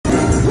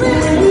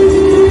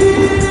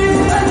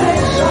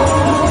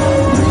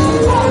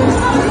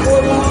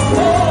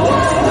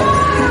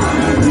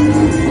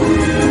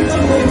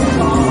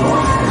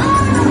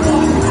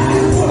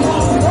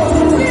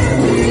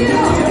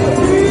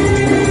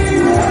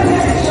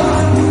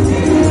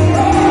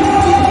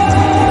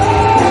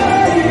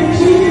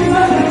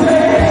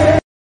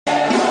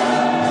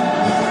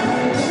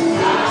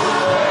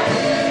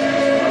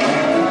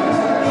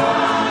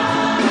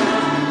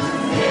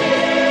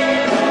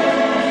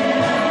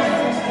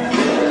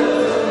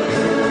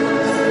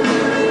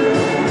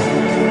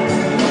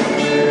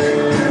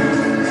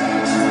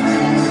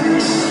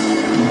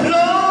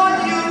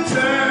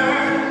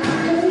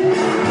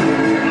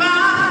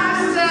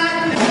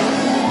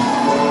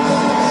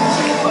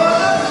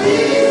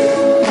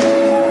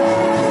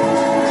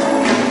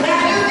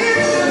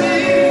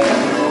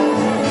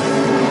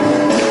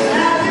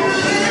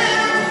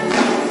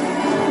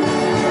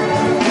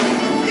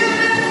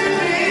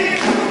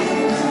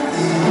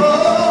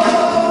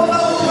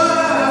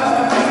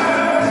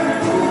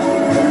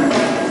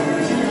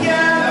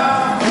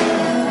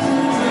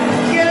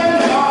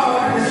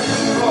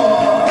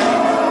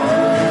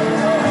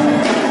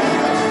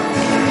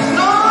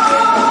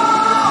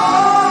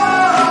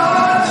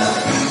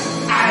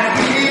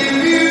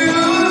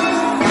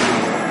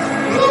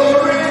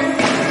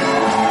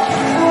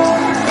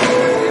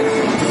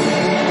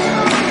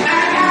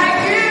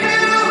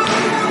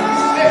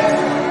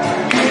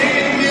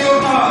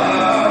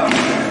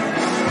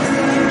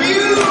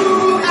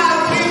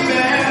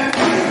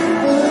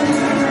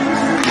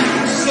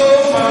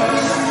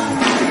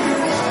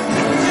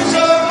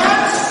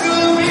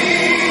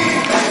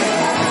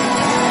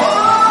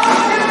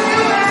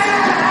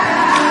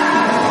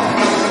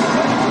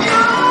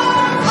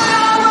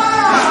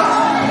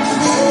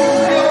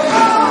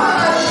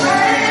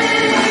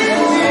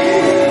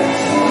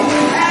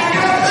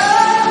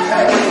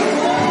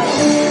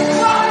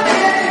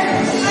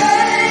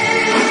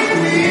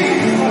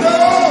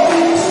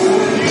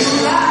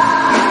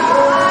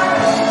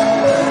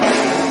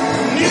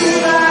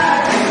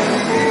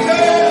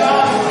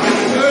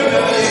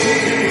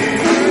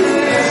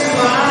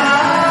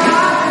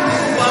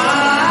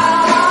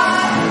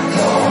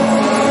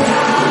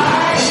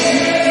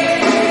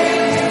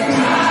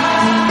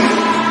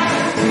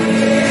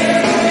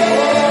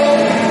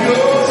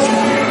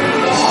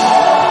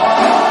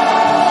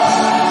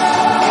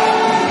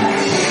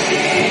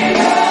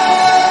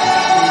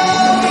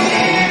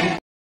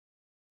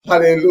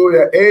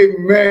Hallelujah.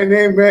 Amen.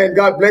 Amen.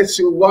 God bless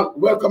you.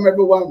 Welcome,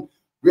 everyone.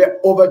 We're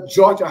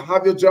overjoyed to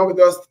have you join with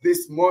us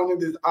this morning,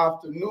 this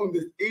afternoon,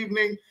 this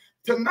evening,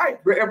 tonight,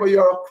 wherever you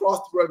are across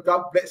the world.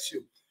 God bless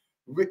you.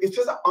 It's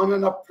just an honor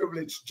and a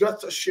privilege just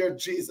to share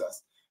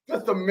Jesus,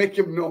 just to make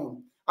him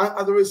known. And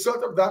as a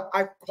result of that,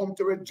 I come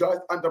to rejoice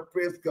and to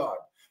praise God,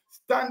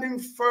 standing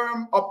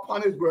firm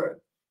upon his word,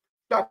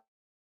 that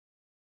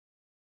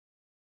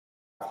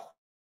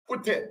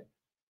footed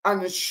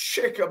and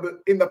unshakable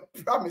in the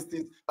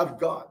promises of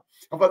God.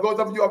 And for those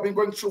of you who have been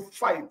going through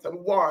fights and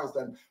wars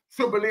and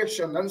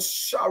tribulation and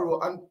sorrow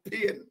and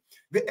pain,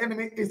 the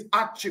enemy is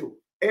at you.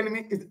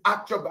 Enemy is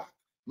at your back.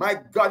 My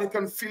God, you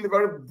can feel the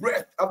very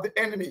breath of the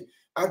enemy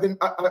at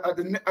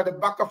the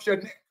back of your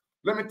neck.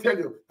 Let me tell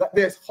you that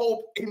there's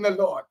hope in the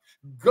Lord.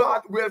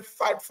 God will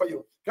fight for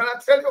you. Can I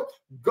tell you?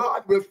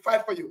 God will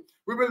fight for you.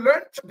 We will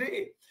learn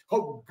today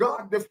how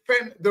God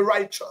defends the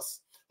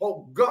righteous,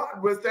 how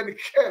God will send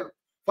help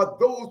for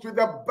those with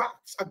their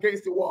backs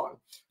against the wall.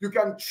 You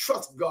can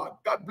trust God.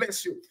 God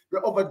bless you.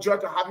 We're overjoyed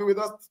to have you with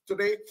us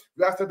today.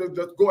 We ask you to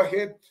just go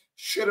ahead,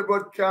 share the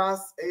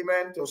broadcast,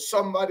 amen, to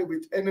somebody,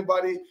 with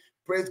anybody.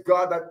 Praise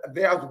God, that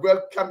they as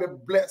well can be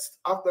blessed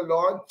of the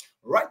Lord.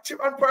 Right here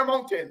on Prayer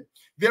Mountain,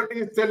 there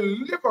is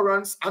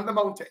deliverance on the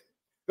mountain.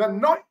 The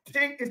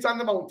anointing is on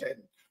the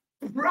mountain.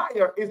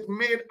 Prayer is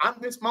made on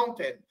this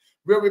mountain,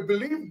 where we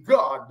believe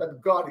God, that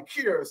God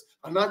hears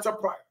and answers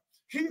prayer.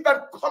 He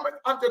that cometh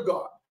unto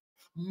God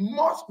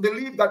must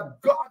believe that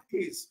God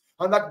is,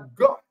 and that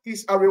God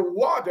is a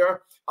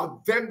rewarder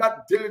of them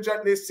that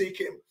diligently seek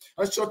him.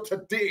 And so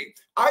today,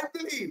 I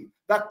believe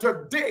that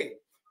today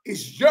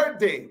is your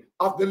day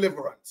of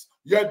deliverance,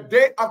 your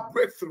day of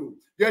breakthrough,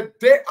 your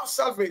day of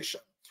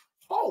salvation.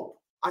 Hope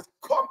has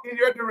come in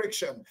your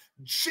direction.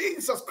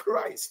 Jesus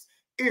Christ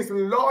is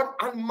Lord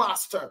and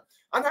Master.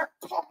 And I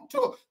come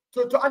to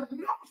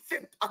announce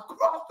it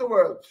across the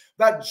world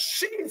that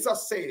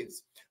Jesus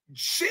saves,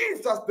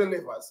 Jesus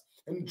delivers,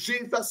 and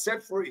Jesus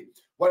set free.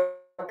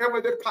 Whatever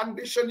the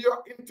condition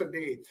you're in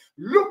today,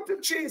 look to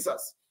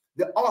Jesus,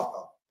 the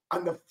author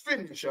and the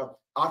finisher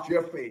of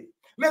your faith.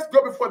 Let's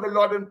go before the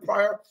Lord in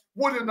prayer.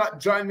 Would you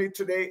not join me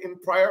today in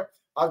prayer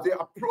as they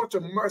approach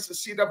the mercy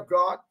seat of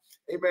God?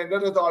 Amen.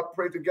 Let us all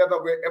pray together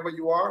wherever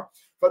you are.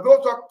 For those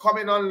who are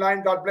coming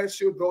online, God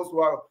bless you. Those who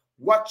are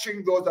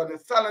watching, those on the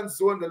silent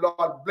zone, the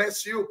Lord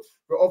bless you.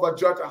 We're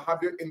overjoyed to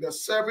have you in the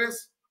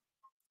service.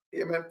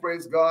 Amen.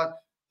 Praise God.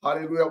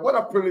 Hallelujah. What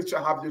a privilege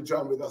to have you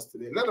join with us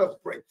today. Let us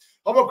pray.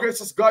 Our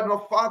gracious God,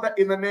 our Father,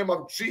 in the name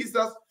of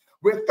Jesus,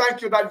 we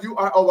thank you that you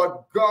are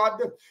our God,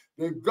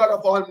 the God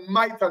of all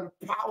might and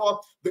power,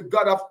 the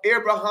God of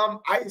Abraham,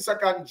 Isaac,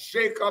 and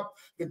Jacob,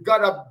 the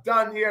God of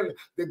Daniel,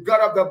 the God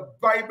of the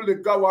Bible, the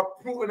God who has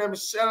proven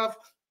himself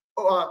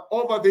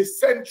over the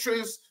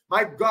centuries.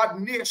 My God,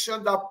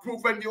 nations have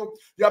proven you.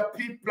 Your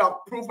people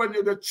have proven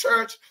you. The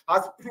church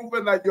has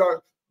proven that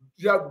you're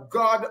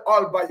God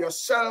all by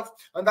yourself,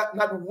 and that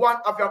not one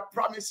of your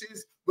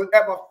promises will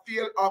ever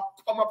fail or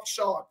come up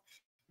short.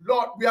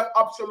 Lord, we have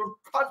absolute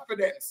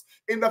confidence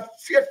in the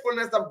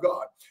faithfulness of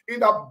God,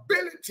 in the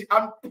ability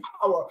and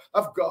power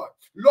of God.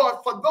 Lord,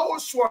 for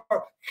those who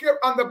are here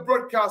on the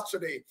broadcast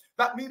today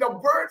that need a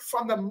word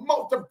from the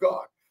mouth of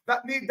God,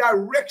 that need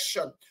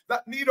direction,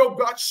 that need, oh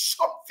God,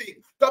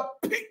 something to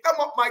pick them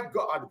up, my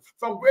God,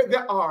 from where they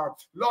are.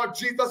 Lord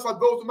Jesus, for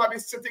those who might be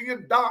sitting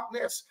in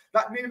darkness,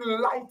 that need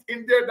light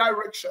in their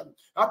direction,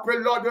 I pray,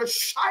 Lord, you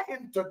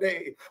shine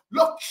today.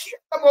 Look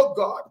here, oh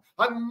God,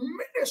 and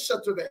minister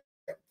to them.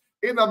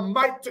 In the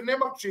mighty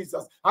name of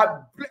Jesus, I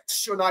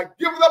bless you and I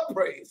give the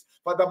praise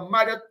for the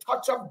mighty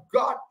touch of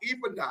God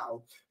even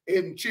now.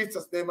 In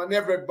Jesus' name, and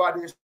everybody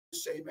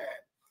say amen.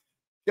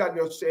 Can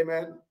you say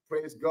amen?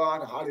 Praise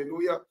God.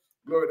 Hallelujah.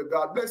 Glory to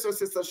God. Bless you,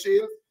 Sister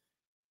Shields.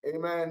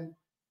 Amen.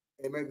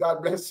 Amen.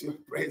 God bless you.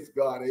 Praise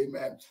God.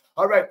 Amen.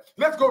 All right.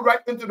 Let's go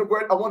right into the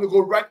word. I want to go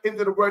right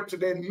into the word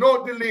today.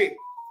 No delay.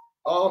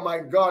 Oh my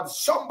God.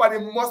 Somebody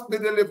must be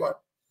delivered.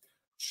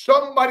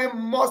 Somebody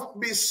must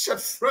be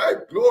set free.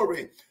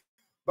 Glory.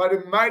 By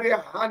the mighty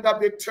hand of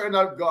the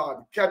eternal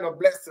God. Can you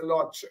bless the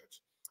Lord,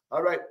 church?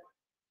 All right.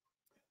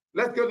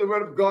 Let's go to the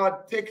word of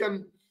God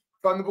taken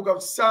from the book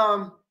of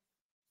Psalm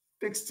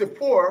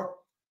 64.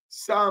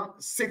 Psalm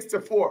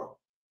 64.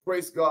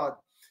 Praise God.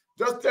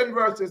 Just 10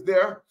 verses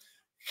there.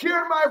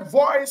 Hear my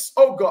voice,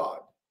 O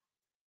God,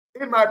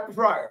 in my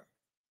prayer.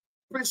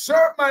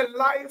 Preserve my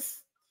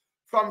life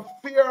from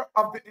fear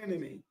of the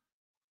enemy.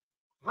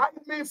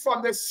 Hide me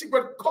from the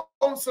secret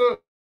counsel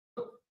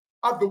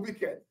of the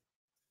wicked,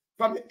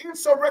 from the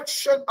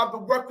insurrection of the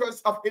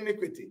workers of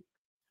iniquity,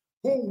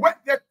 who whet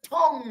their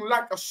tongue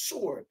like a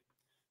sword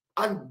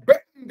and bend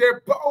their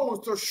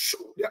bows to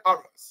shoot their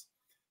arrows,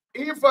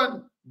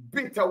 even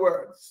bitter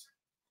words,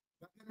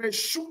 that they may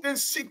shoot in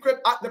secret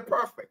at the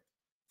perfect.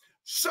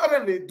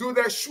 Suddenly do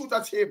they shoot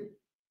at him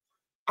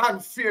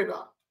and fear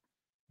not.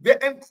 They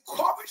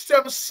encourage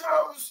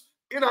themselves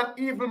in an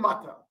evil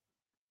matter.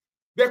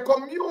 They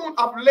commune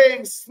of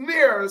laying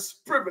snares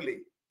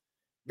privily.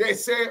 They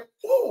say,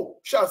 who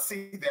shall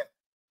see them?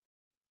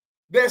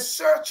 They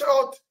search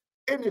out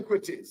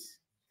iniquities.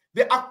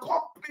 They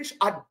accomplish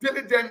a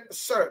diligent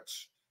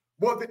search,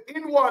 but the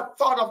inward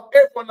thought of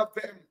every one of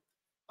them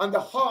and the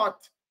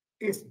heart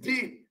is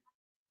deep.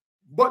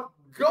 But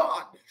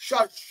God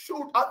shall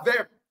shoot at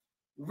them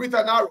with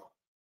an arrow.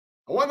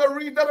 I want to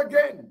read that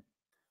again.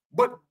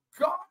 But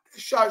God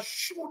shall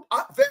shoot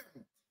at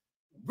them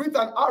with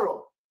an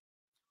arrow.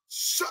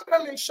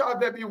 Suddenly shall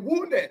they be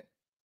wounded,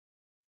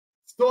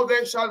 so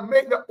they shall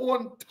make their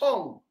own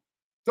tongue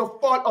to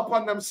fall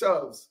upon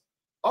themselves.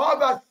 All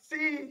that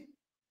see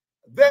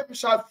them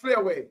shall flee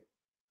away.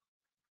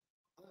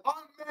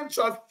 All men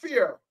shall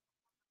fear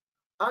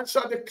and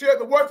shall declare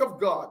the work of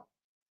God,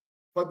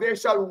 for they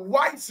shall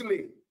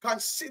wisely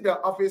consider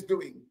of his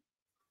doing.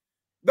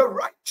 The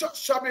righteous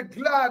shall be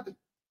glad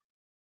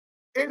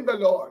in the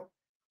Lord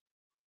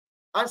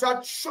and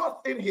shall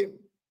trust in him,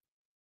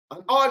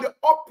 and all the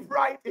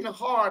upright in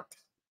heart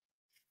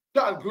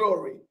shall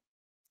glory.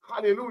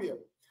 Hallelujah.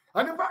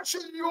 And if I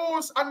should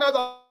use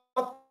another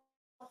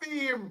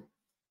theme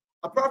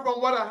apart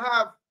from what I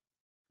have,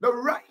 the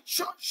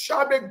righteous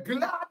shall be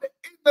glad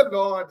in the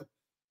Lord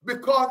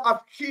because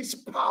of his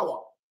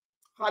power.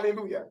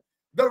 Hallelujah.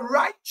 The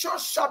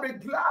righteous shall be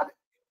glad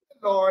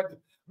in the Lord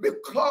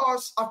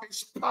because of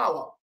his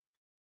power.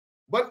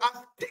 But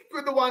I stick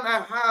with the one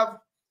I have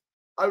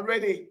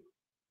already.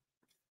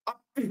 A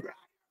prayer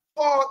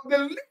for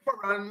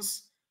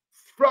deliverance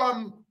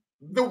from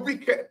the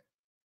wicked.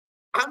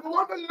 And we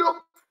want to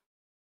look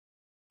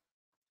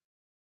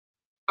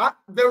at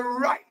the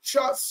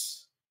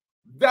righteous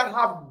that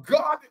have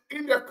God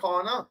in their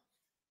corner.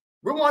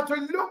 We want to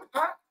look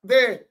at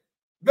the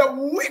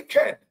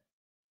wicked.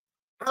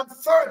 And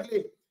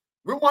thirdly,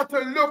 we want to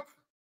look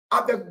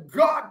at the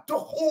God to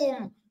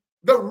whom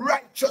the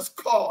righteous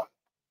call.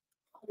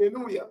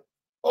 Hallelujah.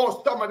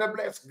 Oh, somebody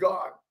bless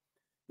God.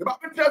 The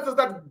Bible tells us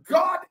that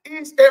God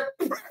is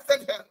a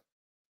present help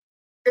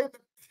in the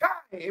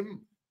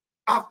time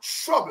of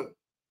trouble.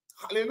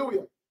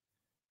 Hallelujah.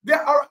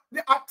 There are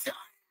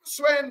times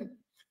when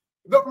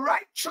the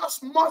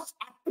righteous must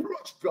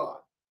approach God.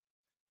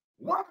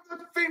 One of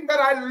the things that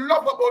I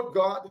love about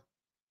God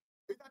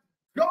is that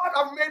God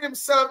has made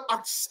himself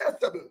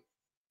accessible,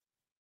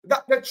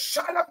 that the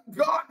child of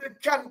God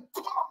can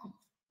come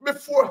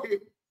before him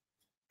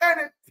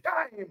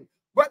anytime,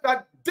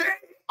 whether day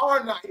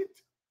or night.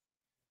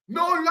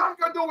 No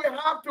longer do we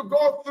have to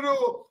go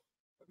through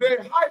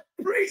the high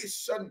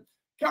priests and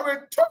carry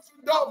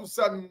turtle doves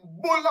and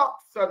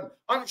bullocks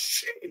and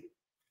sheep,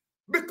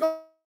 because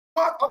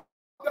of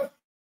the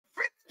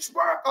finished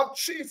work of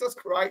Jesus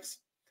Christ.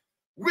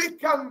 We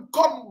can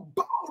come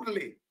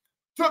boldly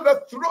to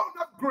the throne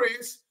of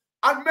grace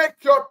and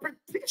make your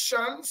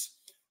petitions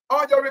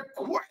or your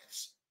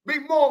requests be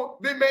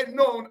made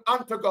known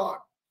unto God.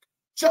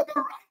 So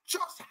the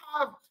righteous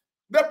have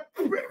the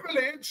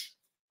privilege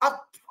of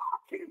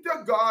talking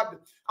to God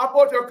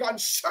about your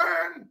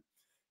concern,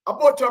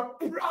 about your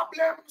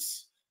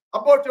problems,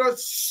 about your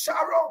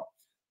sorrow,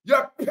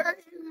 your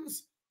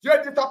pains, your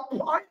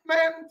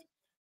disappointment,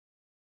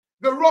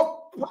 the rough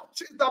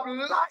patches of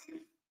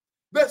life,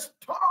 the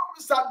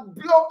storms that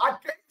blow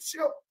against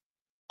you,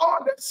 all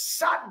the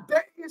sad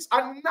days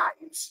and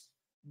nights,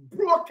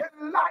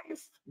 broken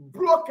life,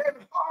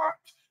 broken heart,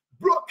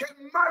 broken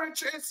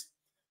marriages,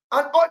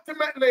 and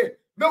ultimately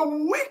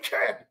the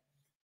wicked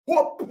who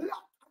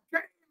plot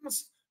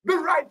against the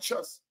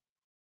righteous.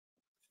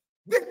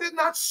 This is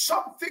not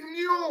something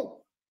new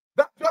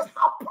that just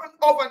happened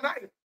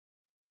overnight.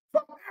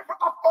 From ever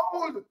of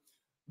old,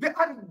 the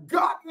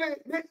ungodly,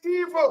 the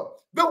evil,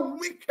 the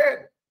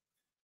wicked,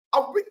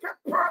 a wicked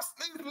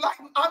person is like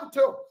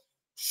unto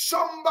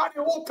somebody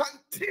who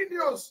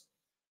continues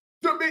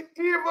to be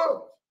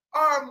evil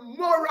or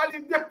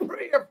morally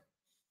depraved.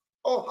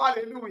 Oh,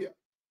 hallelujah.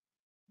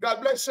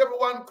 God bless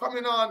everyone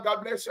coming on.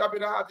 God bless you. Happy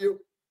to have you,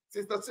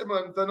 Sister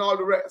Simmons and all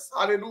the rest.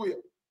 Hallelujah.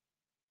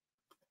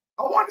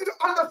 I want you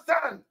to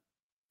understand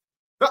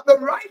that the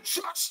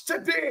righteous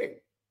today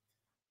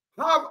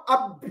have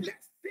a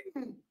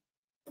blessing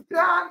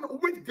plan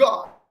with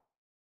God.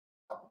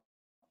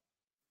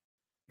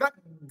 That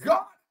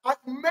God has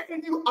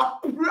made you a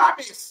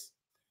promise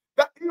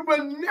that he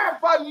will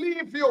never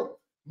leave you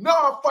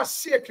nor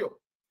forsake you.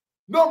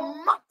 No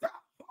matter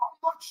how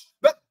much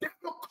the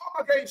devil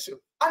come against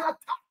you and attack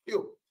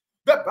you,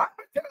 the Bible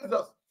tells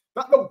us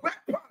that the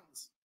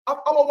weapons of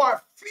our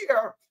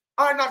warfare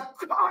are not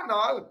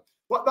carnal,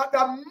 but that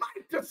they're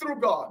mighty through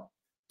God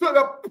to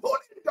the pulling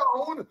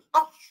down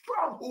of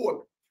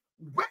stronghold.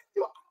 When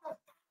you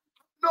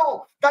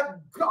know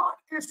that God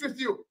is with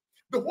you,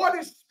 the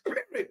Holy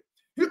Spirit,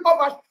 he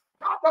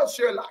overshadows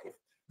your life.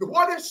 The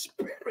Holy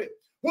Spirit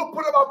will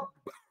put up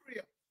a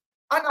barrier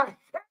and a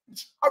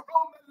hedge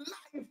around the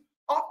life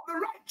of the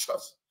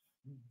righteous.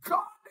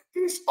 God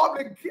is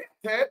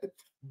obligated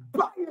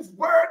by his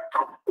word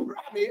and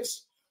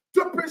promise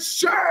to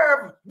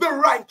preserve the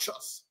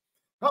righteous.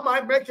 Am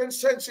I making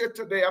sense here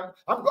today?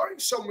 I'm going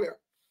somewhere.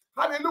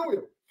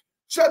 Hallelujah.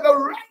 So the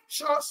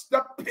righteous,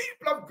 the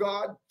people of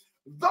God,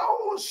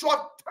 those who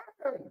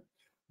turn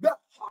the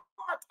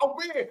heart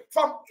away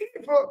from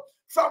evil,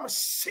 from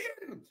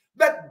sin,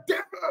 the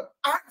devil,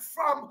 and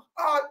from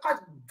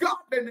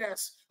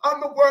ungodliness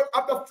and the work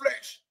of the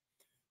flesh.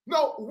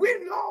 Now, we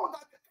know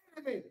that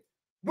the enemy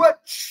will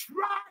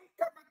try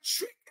every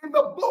trick in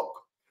the book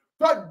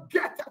to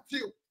get at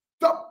you,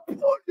 to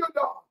pull you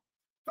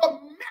down, to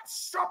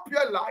mess up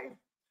your life,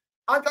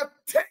 and to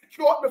take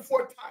you up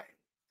before time.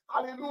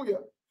 Hallelujah.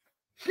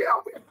 Here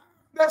we have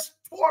the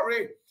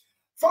story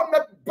from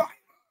the Bible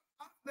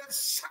of the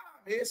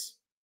psalmist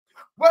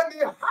when they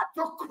had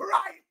to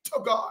cry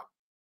to God.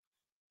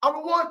 And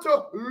we want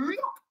to look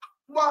at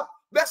what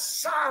the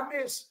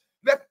psalmist,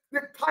 the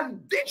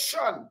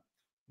condition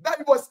that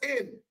he was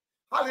in.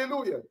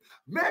 Hallelujah.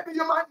 Maybe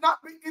you might not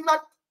be in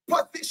that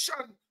position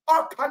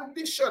or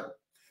condition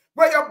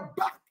where your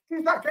back is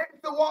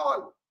against the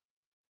wall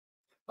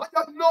and you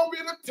have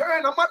nowhere to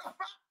turn. As a matter of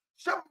fact,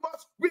 some of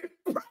us, we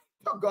pray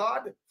to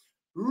God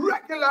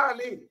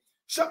regularly.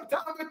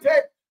 Sometimes we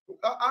take,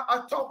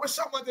 I talked with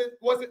someone,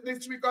 was it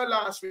this week or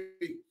last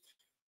week?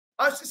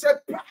 And she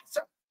said,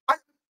 Pastor, I'm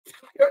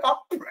tired of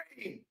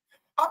praying.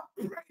 I'm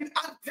praying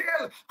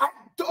until I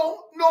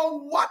don't know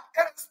what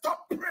else to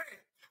pray.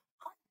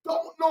 I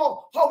don't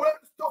know how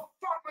else to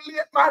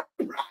formulate my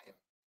prayer.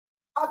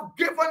 I've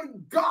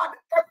given God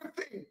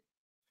everything.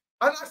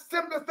 And I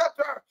simply said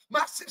to her,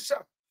 my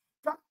sister,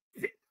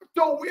 continue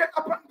to wait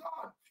upon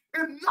God.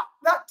 It's not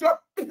that your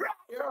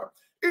prayer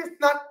is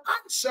not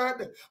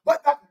answered,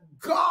 but that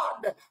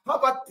God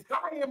have a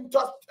time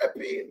to step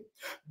in.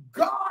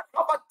 God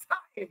have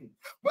a time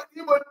when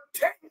he will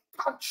take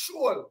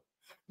control.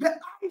 The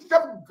eyes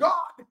of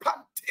God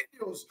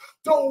continues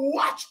to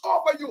watch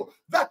over you,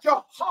 that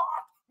your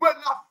heart will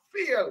not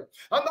fail,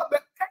 and that the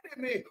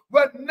enemy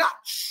will not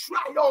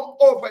triumph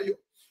over you.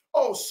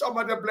 Oh,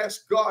 somebody bless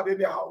God in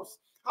the house.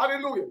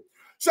 Hallelujah.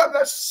 So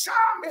the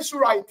psalm is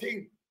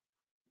writing,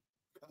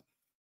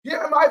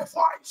 hear my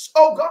voice,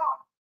 oh God,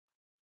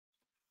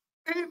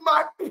 in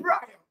my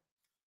prayer.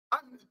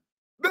 And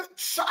the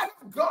child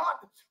of God,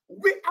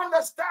 we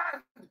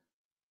understand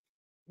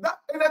that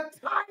in a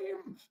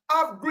time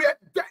of great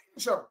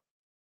danger,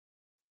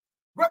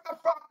 whether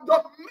from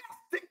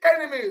domestic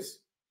enemies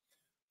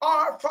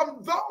or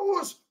from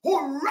those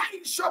who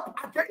rise up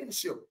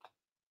against you,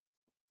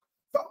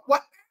 from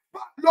whatever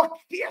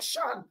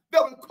location they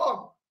will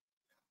come,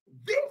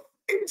 this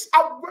is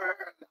a world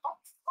of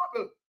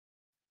trouble.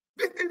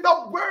 This is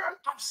a world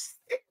of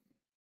sin,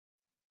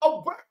 a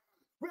world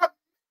where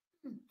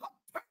men have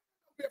turned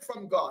away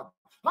from God,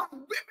 and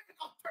women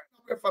have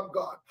turned away from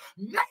God.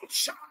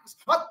 Nations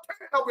have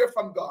turned away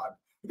from God.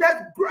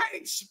 There's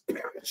great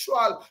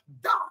spiritual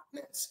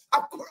darkness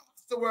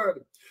across the world.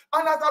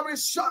 And as a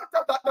result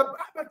of that, the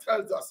Bible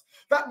tells us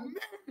that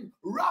men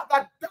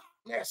rather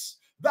darkness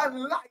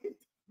than light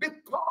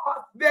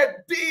because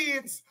their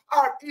deeds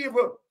are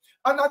evil.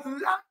 And as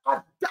long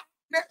as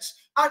darkness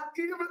and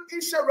evil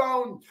is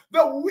around,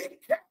 the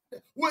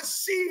wicked will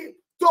see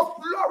to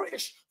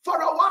flourish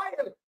for a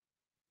while.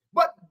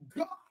 But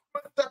God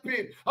will step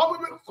in, and we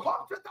will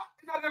come to that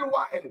in a little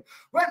while,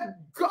 when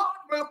God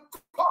will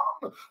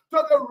come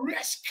to the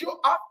rescue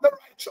of the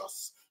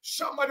righteous.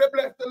 Somebody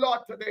bless the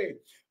Lord today.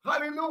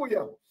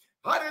 Hallelujah.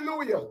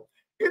 Hallelujah.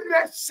 It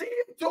may seem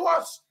to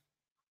us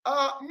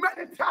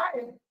many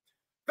times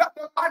that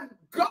the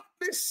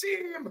ungodly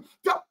seem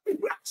to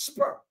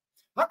prosper,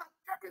 and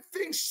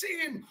everything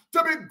seems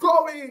to be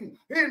going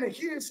in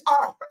his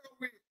or her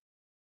way.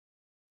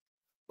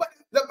 But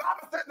the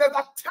Bible says there's a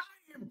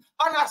time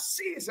and a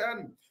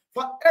season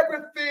for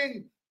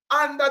everything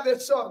under the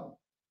sun.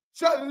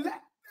 So let them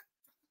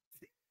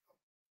continue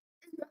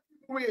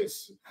in the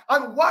ways.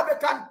 And while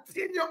they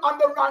continue on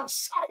the wrong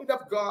side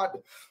of God,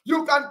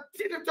 you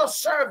continue to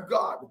serve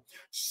God.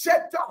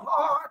 Set your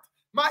heart,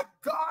 my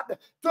God,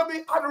 to be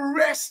at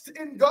rest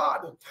in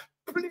God.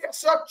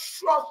 Place your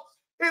trust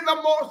in the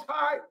Most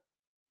High.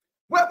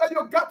 Whether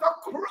you got to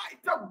cry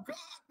to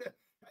God,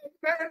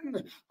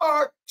 amen,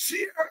 or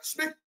tears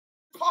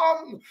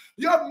become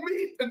your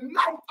meat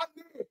night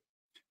and day.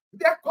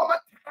 There come a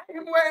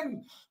time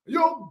when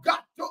you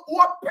got to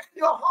open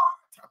your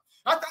heart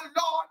and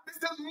the Lord, this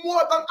is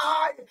more than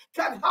I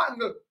can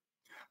handle.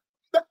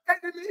 The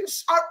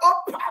enemies are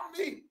upon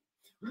me.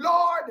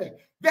 Lord,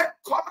 they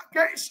come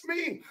against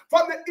me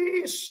from the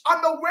east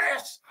and the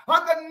west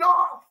and the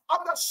north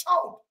and the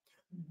south.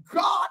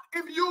 God,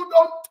 if you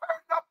don't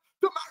turn up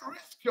to my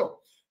rescue,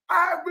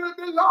 I will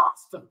be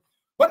lost.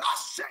 But I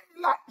say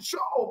like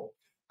Job,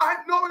 I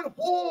know in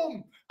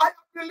whom I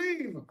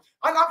believe,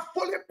 and I'm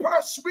fully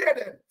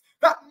persuaded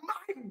that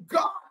my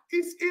God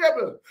is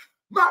able.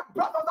 My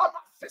brothers and my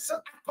sisters,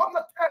 I come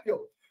to tell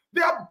you,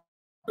 the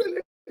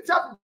ability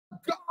of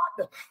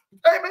God,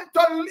 amen,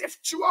 to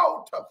lift you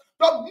out,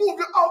 to move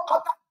you out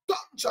of that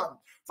dungeon,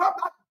 from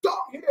that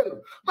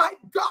dunghill, my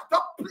God, to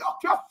pluck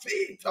your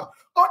feet out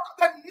of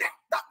the net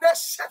that they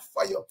set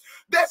for you.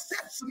 They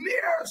set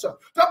snares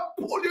to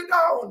pull you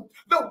down.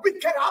 The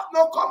wicked have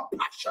no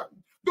compassion.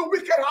 The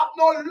wicked have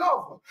no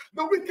love.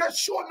 The wicked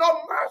show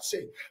no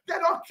mercy. They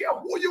don't care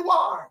who you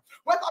are,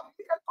 whether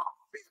male or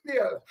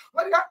female,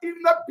 when they are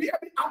even the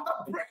baby and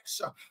the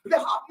breast, they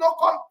have no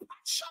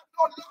compassion,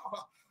 no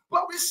love.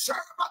 But we serve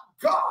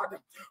a God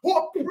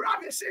who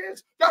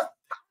promises to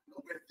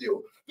stand with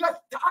you, to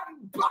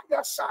stand by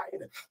your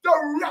side,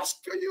 to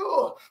rescue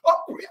you. Oh,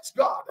 praise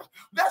God.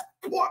 That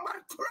poor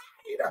man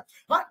cried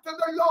unto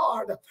the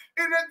Lord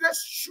in his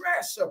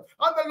distress, and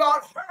the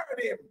Lord heard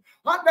him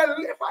and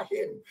delivered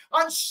him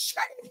and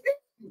saved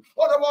him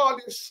out of all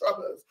his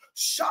troubles.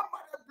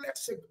 Somebody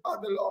blessing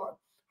of the Lord.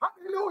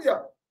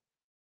 Hallelujah.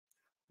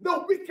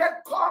 The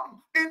wicked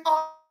come in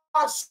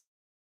our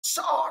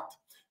sort,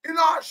 in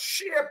our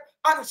shape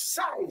and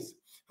size.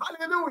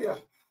 Hallelujah.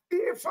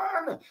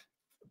 Even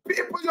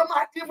people you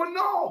might even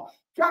know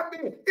can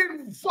be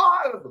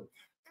involved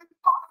in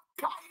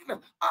all kind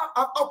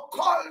of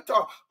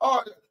occult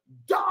or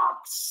dark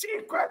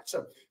secrets,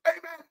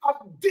 amen,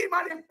 of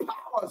demonic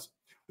powers.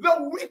 The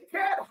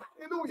wicked,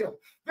 hallelujah,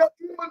 they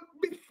even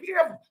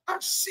behave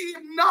and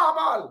seem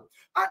normal,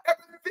 and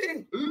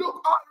everything look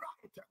all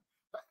right.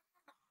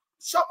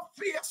 Some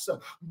face,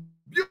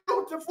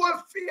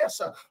 beautiful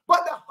face,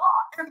 but the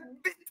heart is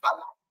bitter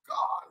like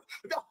God.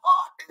 The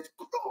heart is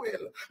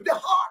cruel. The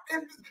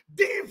heart is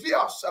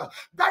devious,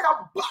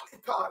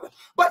 diabolical.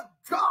 But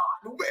God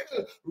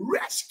will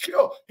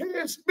rescue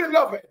his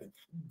beloved.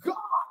 God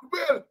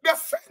will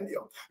defend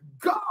you.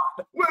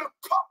 God will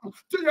come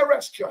to your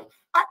rescue.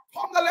 I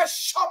come to let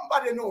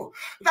somebody know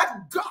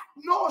that God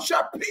knows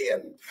your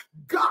pain.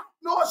 God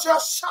knows your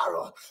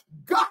sorrow.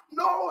 God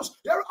knows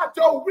you're at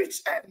your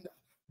wit's end.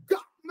 God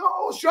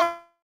knows your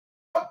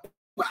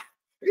back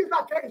is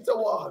against the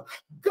wall.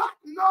 God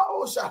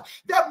knows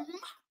they mock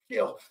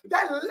you, they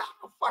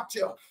laugh at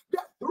you, they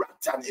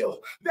threaten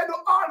you, they do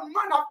all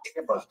manner of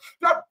evil,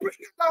 they bring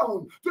you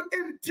down to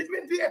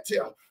intimidate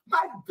you.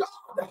 My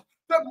God,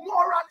 they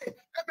morally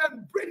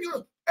even bring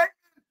you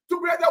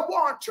to where they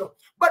want you.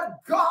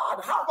 But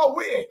God have a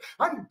way,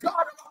 and God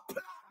have a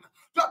plan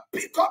to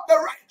pick up the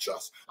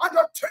righteous and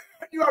to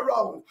turn you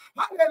around.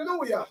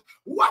 Hallelujah.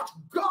 What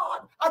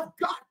God has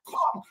God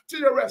come to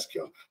your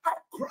rescue? I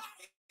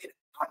cried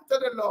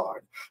unto the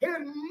Lord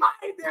in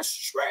my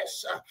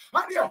distress,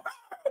 and he heard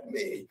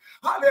me.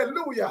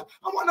 Hallelujah.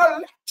 I want to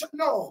let you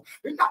know,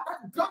 not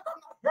that God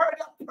has not heard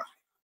your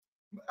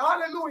prayer.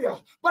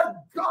 Hallelujah. But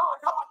God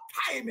have a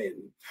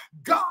timing.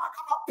 God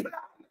have a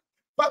plan.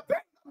 But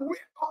then wait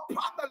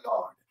upon the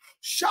Lord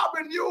shall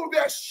renew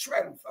their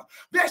strength.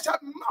 They shall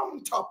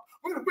mount up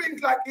with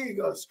wings like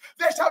eagles.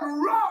 They shall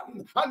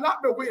run and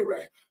not be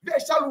weary. They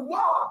shall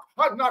walk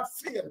and not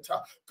faint.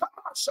 Come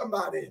on,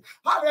 somebody.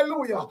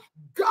 Hallelujah.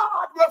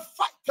 God will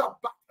fight your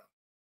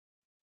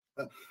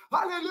battle.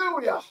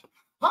 Hallelujah.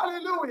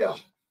 Hallelujah.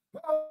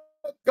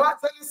 God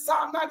said in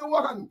Psalm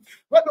 91,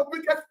 when the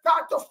wicked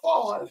start to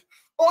fall,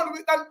 only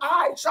with an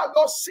eye shall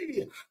thou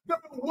see the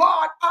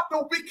reward of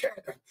the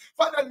wicked.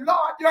 For the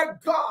Lord your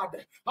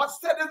God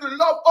has set his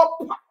love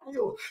upon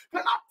you.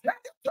 Can I tell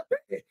you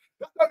today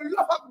that the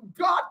love of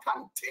God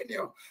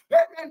continue,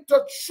 amen,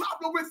 to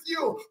travel with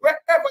you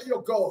wherever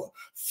you go?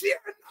 Fear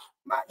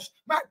not,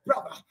 my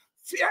brother.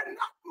 Fear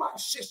not, my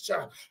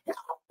sister.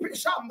 Help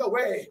is on the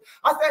way.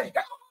 I say,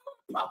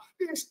 help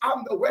is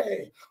on the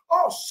way.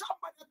 Oh,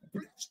 somebody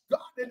bless God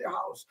in the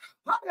house.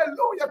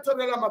 Hallelujah to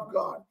the Lamb of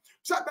God.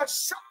 So the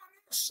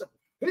psalmist,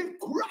 he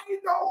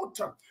cried out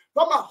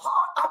from a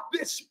heart of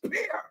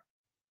despair.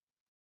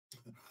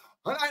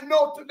 And I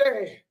know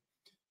today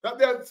that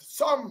there's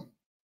some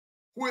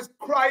who is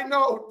crying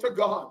out to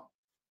God,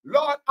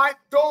 Lord, I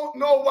don't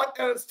know what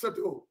else to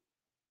do.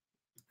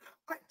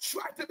 I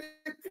try to be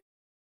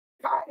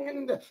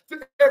kind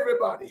to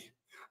everybody.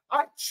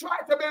 I try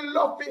to be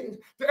loving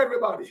to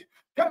everybody.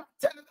 Can I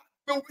tell you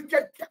that the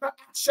wicked cannot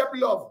accept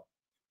love?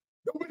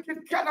 The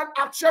wicked cannot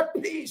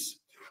accept peace.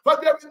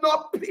 But there is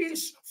no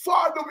peace for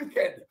the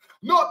wicked.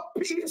 No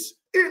peace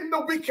in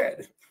the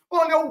wicked.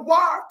 Only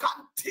war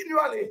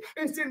continually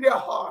is in their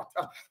heart.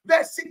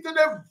 They seek to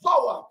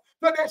devour,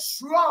 to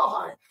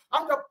destroy,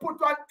 and to put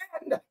an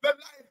end to the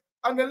life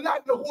and the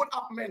livelihood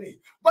of many.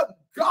 But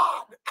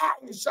God's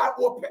eyes are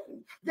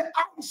open. The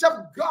eyes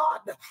of God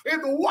is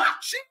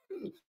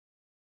watching.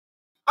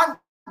 And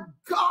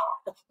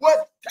God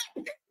will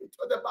step into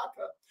the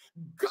battle.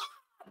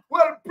 God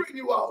will bring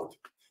you out.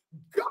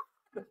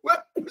 God will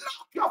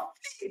pluck your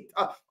feet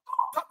out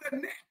of the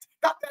net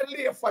that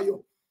they lay for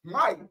you.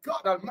 My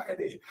God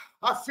Almighty,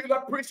 I feel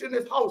a preach in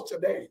this house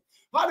today.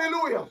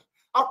 Hallelujah.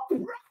 I pray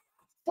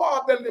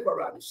for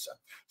deliverance.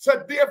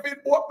 So David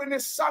opened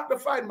his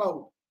sanctified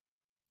mouth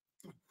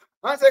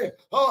and say,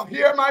 oh,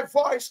 hear my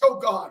voice, oh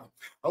God.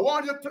 I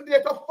want you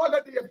today to follow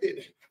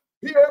David.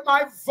 Hear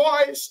my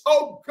voice,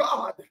 oh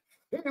God,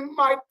 in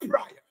my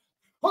prayer.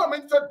 How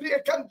many today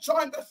can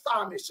join the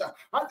psalmist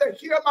and they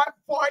hear my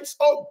voice,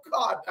 oh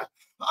God?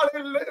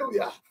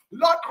 Hallelujah.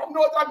 Lord, I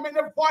know there are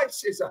many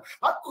voices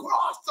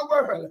across the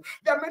world.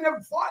 There are many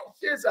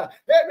voices,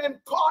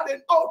 amen,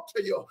 calling out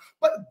to you.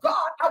 But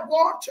God, I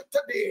want you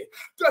today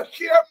to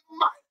hear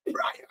my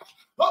prayer.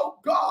 Oh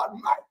God,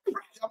 my prayer,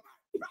 my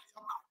prayer,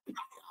 my prayer.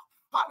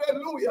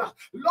 Hallelujah.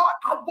 Lord,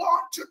 I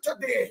want you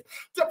today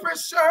to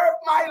preserve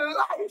my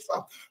life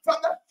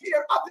from the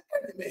fear of the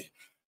enemy.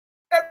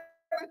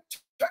 Every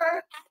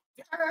turn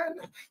I turn,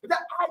 the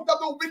eyes of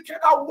the wicked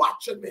are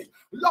watching me.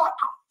 Lord,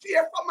 I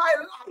fear for my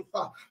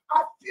life.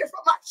 I fear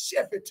for my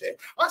safety.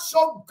 And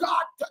so,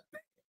 God, today,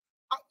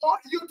 I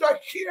want you to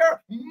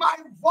hear my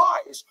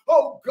voice,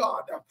 oh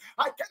God.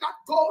 I cannot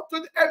go to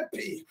the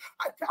MP.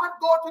 I can't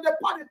go to the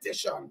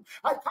politician.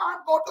 I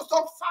can't go to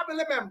some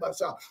family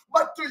members.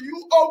 But to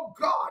you, oh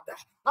God,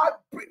 I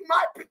bring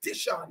my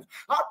petition.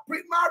 I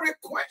bring my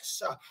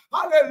request.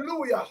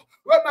 Hallelujah.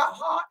 When my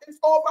heart is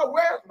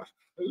overwhelmed,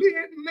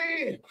 lead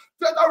me to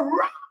the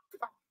rock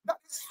that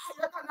is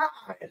higher than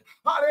I.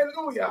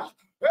 Hallelujah.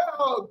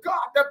 Oh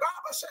God, the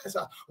Bible says,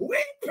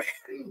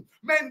 weeping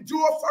may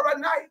endure for a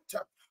night,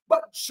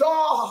 but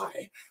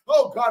joy,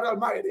 oh God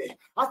Almighty,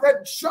 I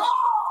said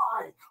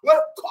joy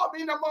will come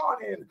in the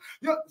morning.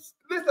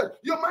 Listen,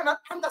 you might not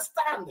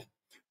understand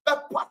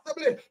that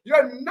possibly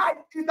your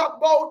night is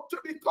about to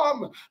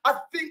become a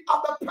thing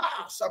of the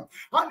past,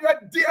 and your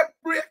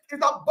daybreak is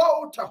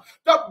about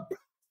the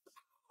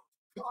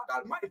God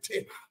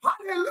Almighty.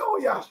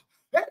 Hallelujah.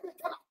 Let me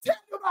tell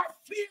you by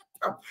faith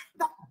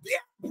that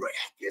daybreak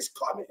is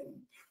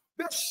coming.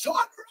 The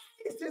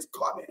sunrise is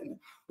coming.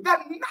 The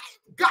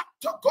night got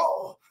to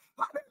go.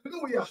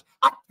 Hallelujah.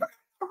 A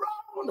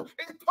turnaround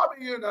is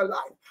coming in your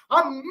life.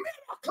 A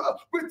miracle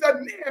with the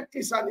name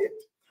is on it.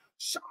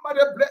 Somebody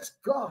bless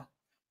God.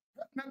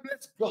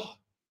 Bless God.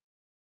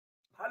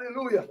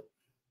 Hallelujah.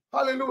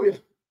 Hallelujah.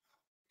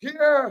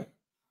 Hear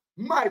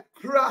my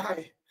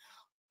cry.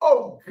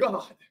 Oh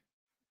God.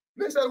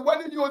 Listen,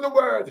 when you use the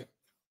word,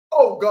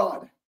 oh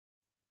God,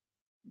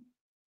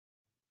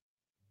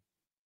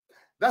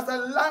 that's a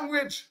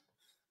language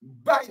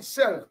by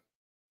itself.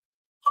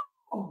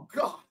 Oh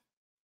God.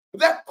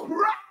 The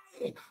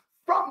cry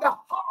from the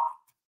heart.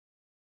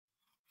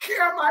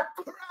 Hear my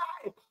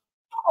cry.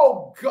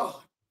 Oh God.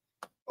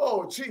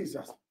 Oh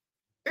Jesus.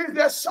 Is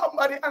there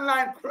somebody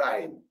online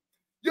crying?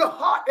 Your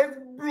heart is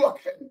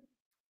broken.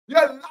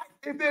 Your life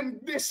is in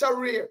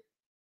disarray.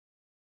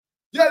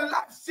 Your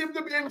life seems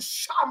to be in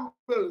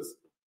shambles.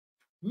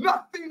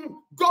 Nothing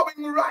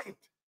going right.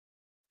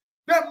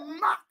 They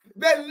mock,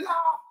 they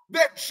laugh,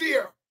 they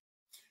cheer.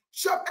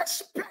 Should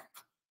expect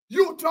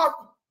you to have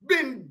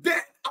been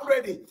dead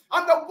already.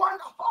 And the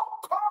wonder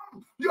how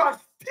come you are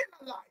still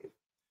alive.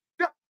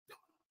 They've done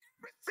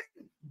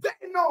everything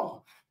they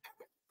know,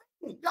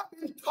 everything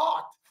they've been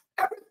taught,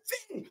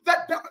 everything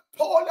that they were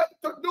told them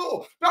to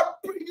do to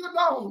bring you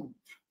down.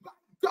 My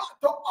God,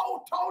 to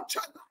out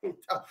your light,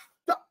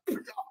 to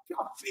pluck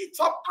your feet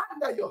up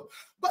under you.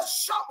 But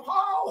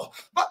somehow,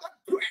 by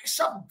the grace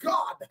of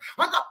God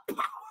and the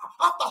power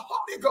of the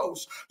Holy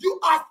Ghost, you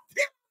are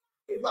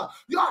still alive.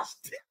 You are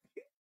still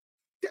here.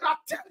 Did I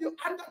tell you,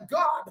 under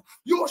God,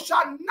 you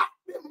shall not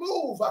be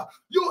moved.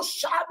 You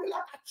shall be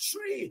like a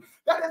tree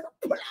that is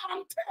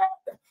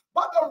planted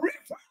by the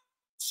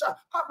rivers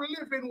of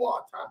living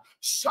water.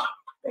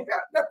 Somebody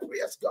help me,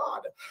 praise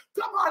God.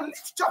 Come on,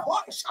 lift your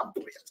voice and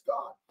praise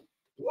God.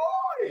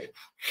 Boy,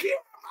 hear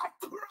my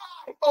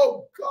cry,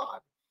 oh God.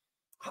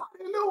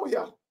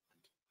 Hallelujah.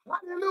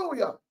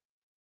 Hallelujah.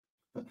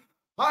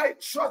 I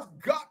trust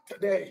God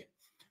today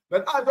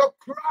that as I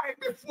cry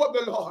before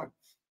the Lord,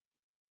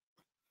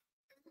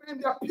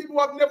 there are people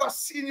who have never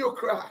seen you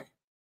cry.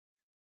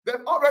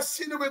 They've always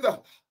seen you with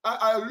a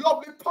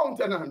lovely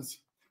countenance.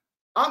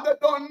 And they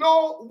don't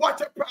know what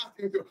you're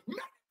passing through.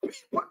 Many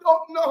people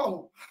don't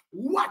know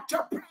what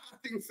you're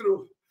passing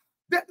through.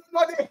 They don't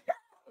know the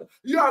hell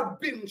you have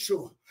been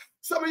through.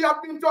 Some of you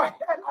have been to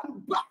hell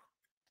and back.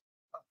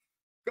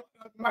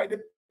 God Almighty,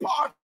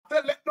 part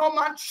let no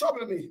man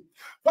trouble me,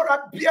 for I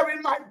bear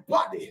in my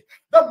body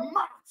the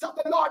marks of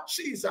the Lord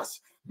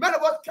Jesus. Many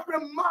of us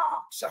carry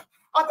marks of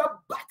the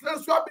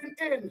battles we have been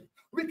in.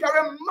 We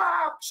carry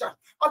marks of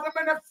the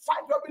many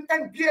fights we have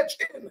been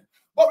engaged in.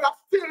 But we are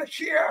still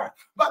here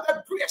by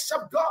the grace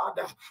of God.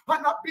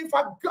 And not be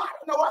for God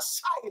on our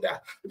side.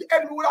 The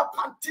enemy will have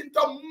continued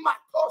to mock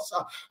us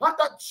and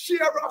to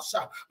cheer us.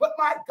 But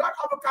my God,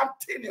 I will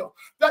continue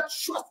to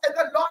trust in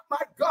the Lord my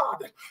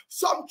God.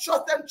 Some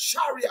trust in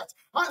chariots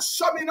and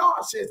some in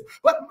horses.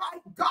 But my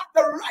God,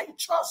 the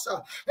righteous,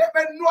 they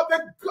may know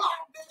the God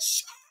they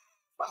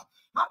serve.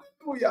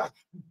 Hallelujah.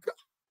 God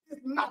is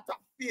not a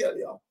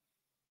failure.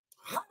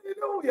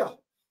 Hallelujah.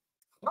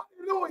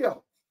 Hallelujah.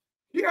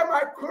 Hear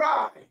my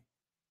cry.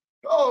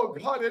 Oh,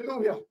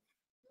 hallelujah.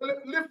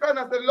 Lift hand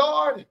and say,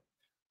 Lord,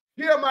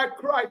 hear my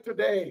cry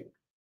today.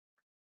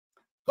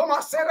 Come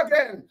on, say it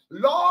again.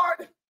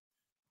 Lord,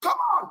 come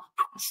on,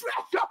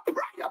 address your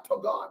prayer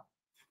to God.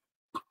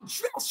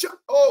 Address your,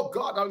 oh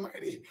God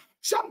Almighty.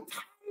 Sometimes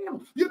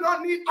you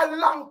don't need a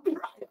long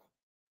prayer.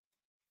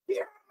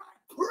 Hear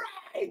my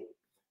cry.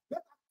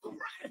 Let a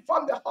cry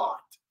from the heart.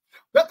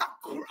 Let a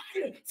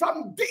cry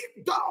from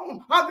deep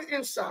down on the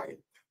inside.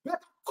 Let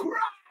a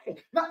cry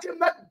that you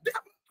let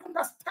devil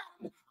understand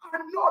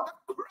and know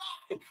the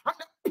cry and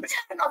the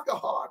pain of your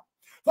heart.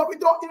 For we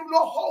don't even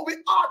know how we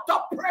ought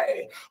to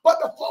pray, but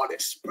the Holy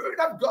Spirit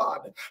of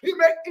God, He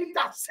make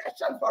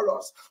intercession for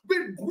us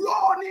with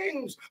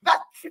groanings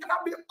that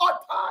cannot be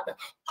uttered.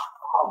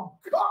 Oh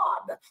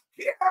God,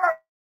 hear my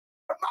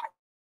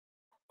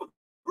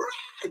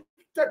cry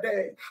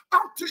today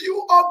unto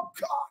you, oh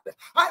God.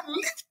 I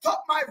lift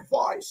up my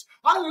voice.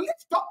 I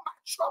lift up my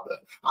trouble.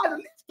 I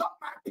lift up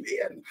my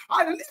pain.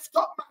 I lift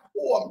up my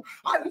home.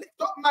 I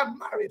lift up my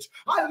marriage.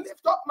 I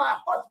lift up my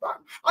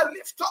husband. I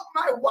lift up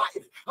my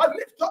wife. I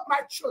lift up my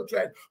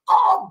children.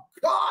 Oh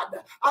God,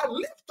 I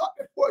lift up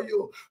before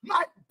you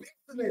my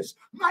business,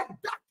 my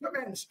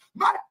documents,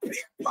 my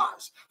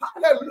papers.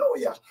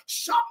 Hallelujah.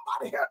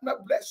 Somebody help me,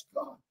 bless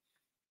God.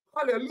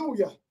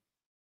 Hallelujah.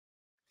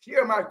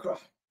 Hear my cry.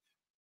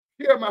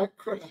 Hear my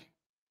cry.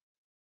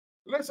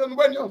 Listen,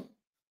 when you're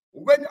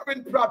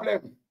in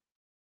problem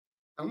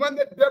and when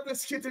the devil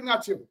is hitting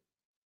at you,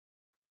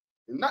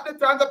 it's not the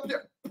time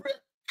to pray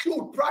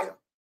cute prayer.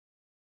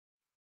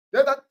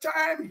 There's a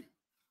time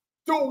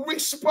to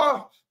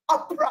whisper a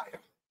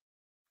prayer.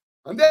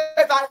 And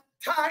there's a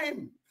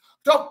time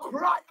to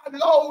cry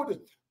aloud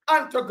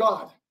unto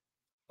God.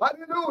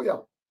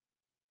 Hallelujah.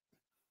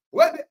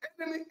 When the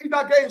enemy is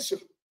against you,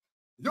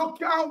 you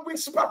can't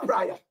whisper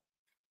prayer.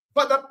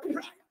 But the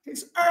prayer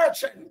is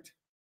urgent.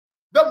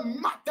 The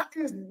matter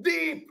is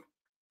deep.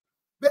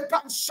 The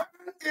concern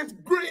is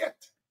great.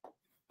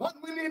 But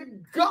we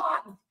need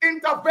God's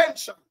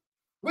intervention.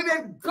 We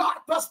need God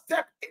to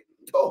step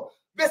into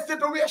the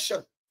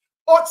situation.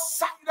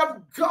 Outside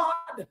of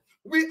God,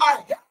 we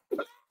are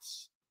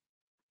helpless.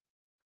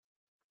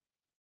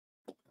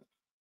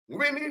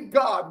 We need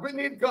God. We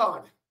need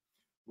God.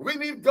 We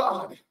need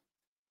God.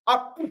 A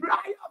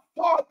prayer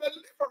for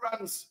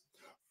deliverance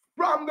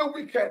from the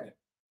wicked.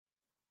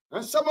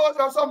 And some of us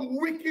have some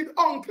wicked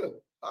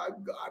uncle. Oh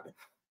God.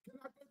 Can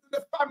I go to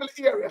the family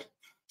area?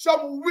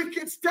 Some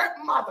wicked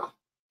stepmother.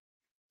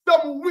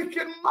 Some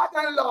wicked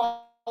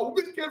mother-in-law.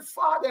 Wicked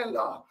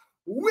father-in-law.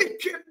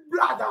 Wicked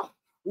brother.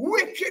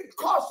 Wicked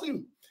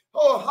cousin.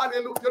 Oh,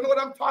 hallelujah. You know what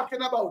I'm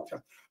talking about.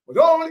 But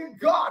only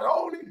God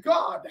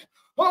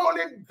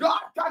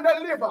can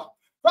deliver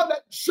from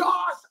the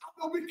jaws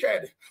of the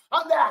wicked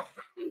and the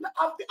hand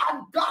of the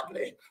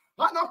ungodly.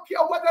 I don't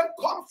care where they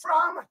come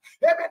from.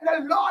 Even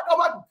the Lord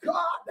our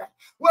God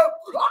will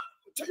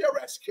come to your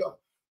rescue.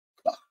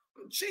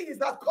 Come, Jesus,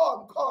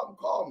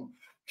 come.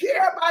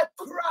 Hear my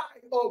cry,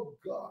 oh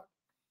God.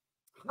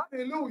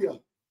 Hallelujah.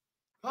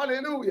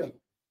 Hallelujah.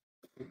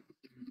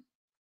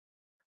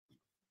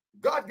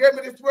 God gave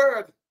me this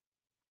word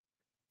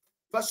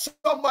for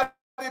somebody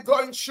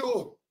going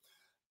through,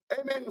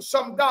 amen,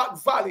 some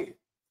dark valley.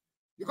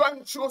 You're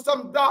going through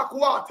some dark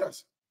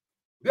waters.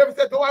 David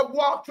said, though I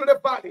walk through the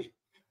valley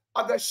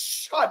of the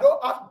shadow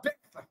of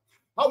death,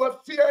 I will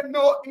fear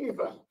no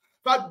evil.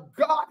 But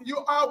God, you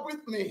are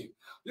with me.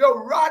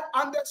 Your rod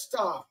and the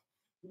staff,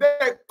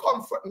 they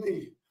comfort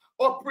me.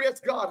 Oh, praise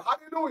God.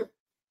 Hallelujah.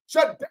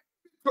 So David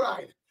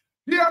cried,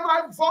 hear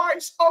my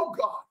voice, oh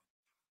God,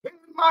 in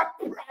my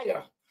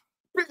prayer.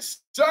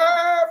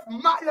 Preserve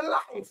my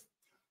life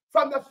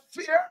from the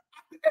fear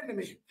of the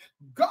enemy.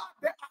 God,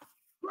 they are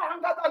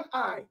stronger than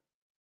I.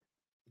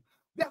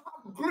 They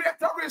have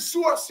greater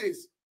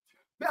resources.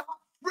 They have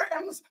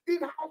friends in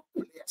high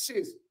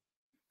places.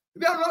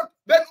 They know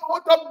how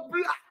to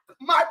block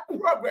my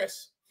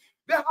progress.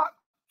 They have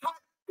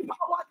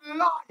high-powered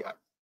lawyers.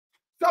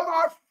 Some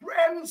are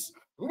friends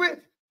with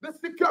the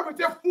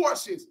security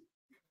forces.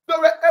 So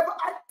wherever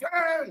I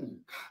turn,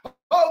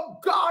 oh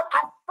God,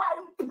 I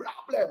find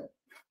problem.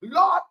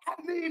 Lord,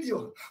 I need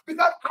you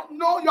because I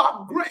know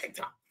you're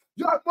greater.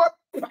 You're more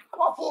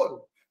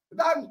powerful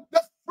than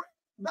the friends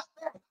that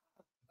they have.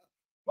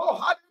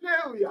 Oh,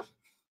 hallelujah.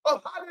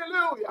 Oh,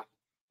 hallelujah.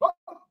 Oh,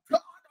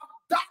 God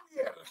of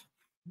Daniel,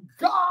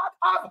 God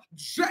of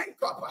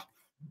Jacob,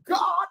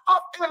 God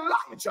of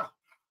Elijah,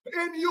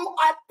 in you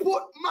I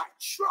put my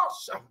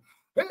trust.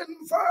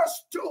 In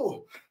verse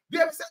 2, they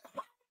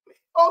said,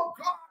 oh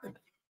God,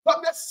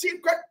 from the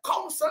secret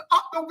counsel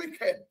of the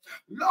wicked.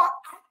 Lord,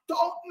 I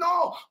don't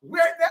know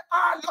where they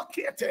are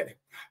located.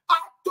 I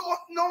don't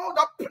know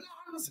the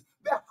plans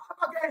they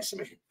have against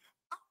me.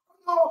 I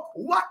don't know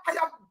what I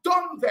have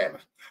done them.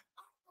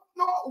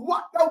 Know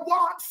what they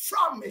want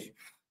from me.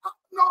 I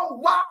know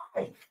why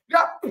they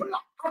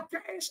plot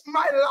against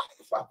my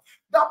life.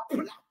 They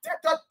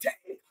plotted to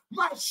take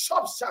my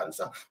substance.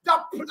 They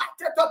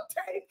plotted to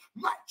take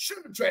my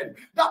children.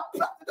 They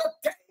plotted to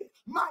take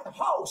my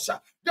house.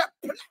 They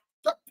plotted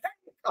to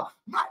take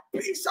my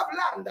piece of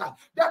land.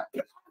 They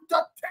plotted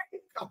to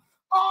take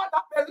all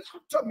that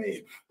belongs to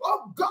me.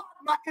 Oh God,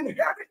 my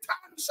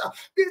inheritance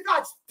is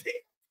at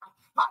stake.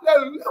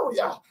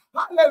 Hallelujah.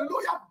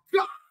 Hallelujah.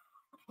 God,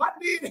 I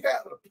need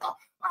help.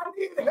 I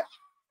need help.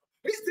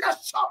 Is there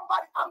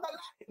somebody on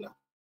the line?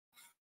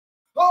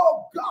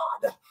 Oh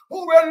God,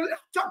 who will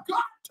lift to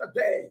God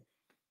today?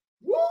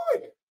 Woo!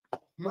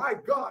 My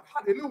God,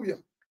 hallelujah.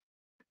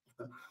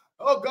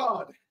 Oh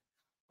God,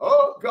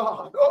 oh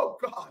God, oh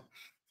God.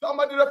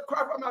 Somebody just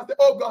cry for me and say,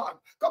 oh God.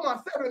 Come on,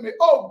 say with me,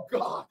 oh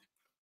God,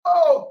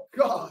 oh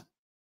God.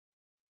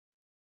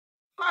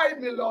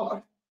 Hide me,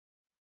 Lord.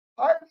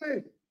 Hide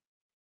me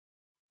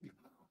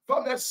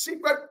from the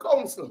secret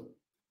counsel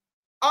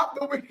of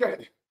the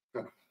wicked.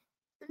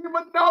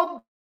 Even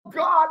now,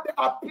 God, they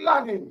are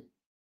planning.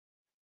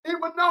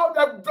 Even now,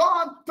 they've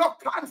gone to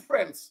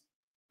conference.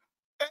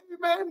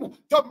 Amen.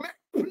 To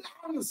make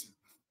plans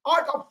or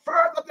to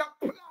further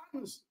their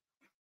plans.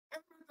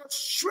 To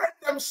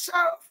strengthen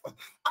themselves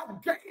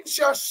against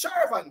your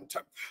servant,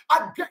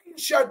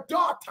 against your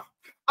daughter,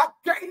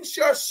 against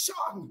your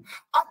son,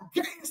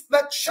 against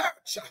the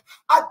church,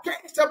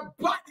 against the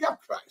body of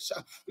Christ.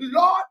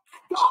 Lord,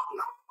 I don't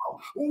know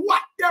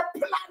what they're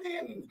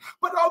planning,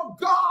 but oh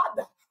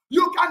God,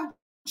 you can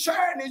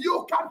journey,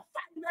 you can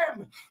find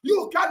them,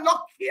 you can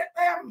locate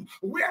them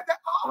where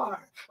they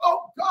are.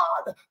 Oh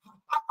God,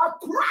 I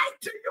cry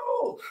to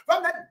you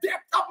from the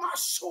depth of my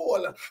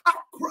soul. I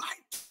cry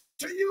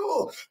to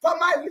you for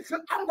my little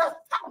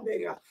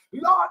understanding.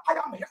 Lord, I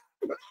am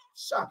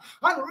helpless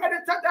and ready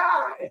to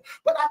die,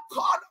 but I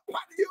call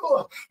upon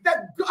you,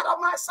 the God of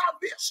my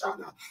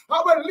salvation.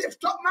 I will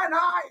lift up mine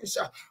eyes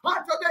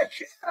unto the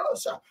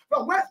hills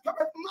from whence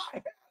cometh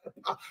my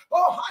help.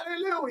 Oh,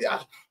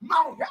 hallelujah.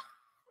 My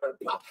help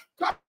from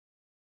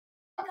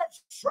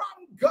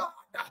God.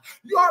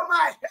 You're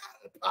my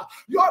help.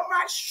 You're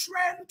my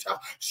strength.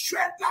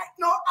 Strength like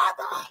no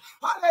other.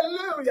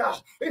 Hallelujah.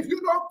 If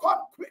you don't come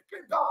quickly,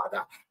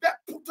 God, then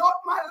put out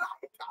my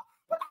light.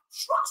 But I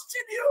trust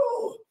in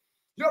you.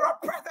 You're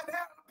a present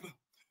help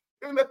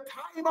in the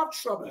time of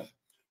trouble.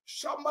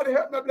 Somebody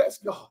help me, bless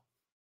God.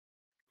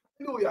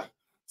 Hallelujah.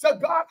 So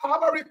God, I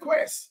have a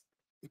request.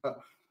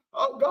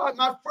 Oh God,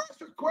 my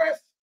first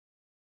request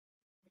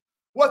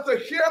was to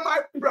hear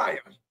my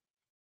prayer.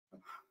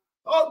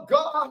 Oh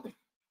God,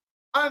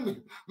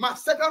 and my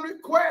second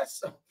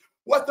request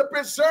was to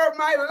preserve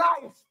my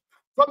life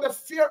from the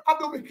fear of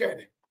the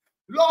wicked.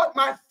 Lord,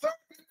 my third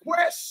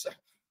request,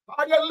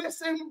 are you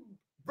listening,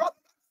 brothers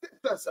and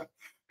sisters?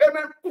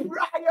 Amen.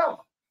 Prayer,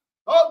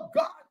 oh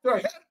God, to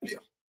help you.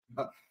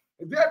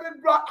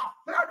 David brought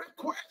a third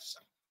request.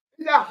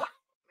 Yeah,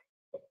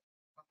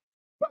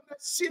 from the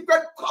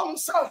secret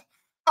counsel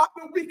of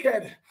the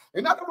wicked.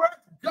 In other words,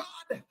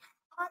 God,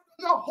 I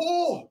don't know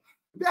who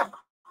they are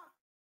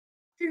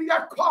in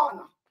your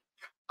corner.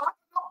 I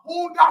don't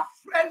know who they're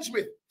friends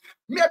with.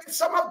 Maybe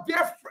some of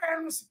their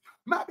friends,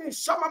 maybe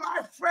some of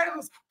my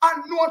friends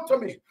are known to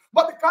me.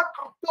 But because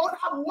I don't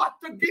have what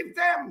to give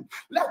them,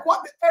 like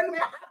what the enemy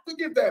has to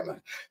give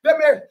them, they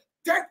may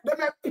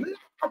plot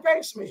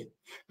against me.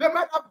 They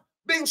might have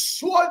been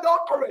sold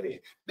out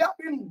already. They've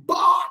been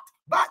bought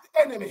by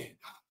the enemy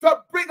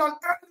to bring an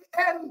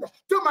early end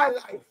to my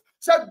life.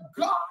 So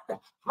God,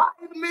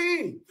 hide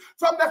me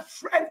from the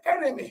friend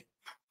enemy.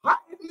 Hide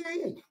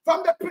me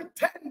from the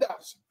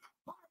pretenders.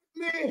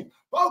 Hide me,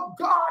 oh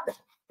God,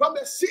 from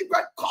the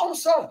secret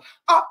counsel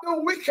of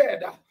the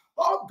wicked.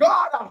 Oh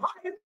God,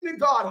 hide me,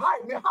 God,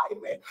 hide me,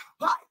 hide me.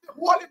 Hide the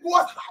Holy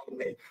Ghost, hide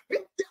me.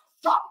 If there's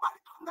somebody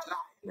on the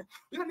line,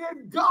 you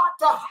need God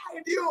to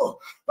hide you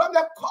from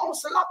the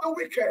counsel of the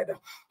wicked.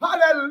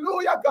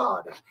 Hallelujah,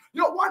 God.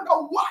 You wonder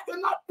why you're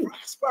not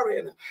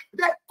prospering.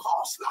 They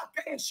counsel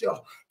against you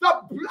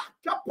to block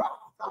your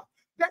path.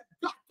 They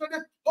got to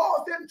the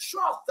holding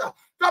trust to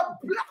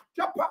block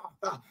your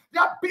path.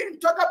 They've been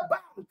to the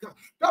bank to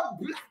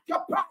block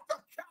your path.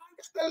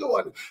 The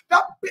Lord, they've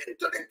been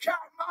to the car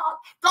mark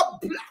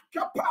to block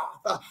your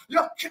path. You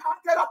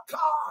can't get a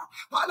car.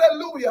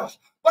 Hallelujah.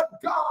 But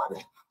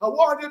God, I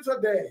want you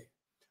today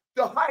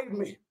to hide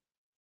me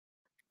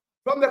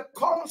from the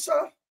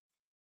counsel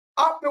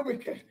of the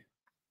wicked.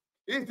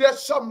 Is there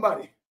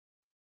somebody?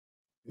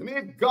 You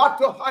need God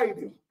to hide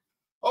you.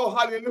 Oh,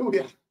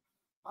 hallelujah.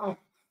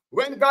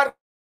 When God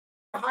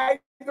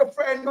hides your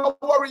friend,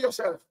 don't worry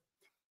yourself.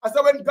 I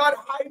said, when God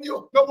hides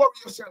you, don't worry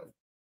yourself.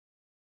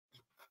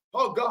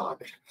 Oh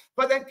God,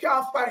 but they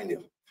can't find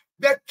you.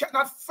 They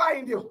cannot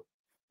find you.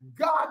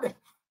 God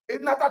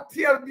is not a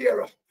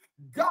talebearer.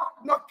 God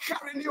not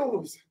carrying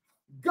news.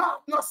 God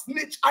not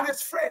snitch on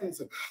his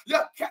friends. You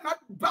cannot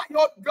buy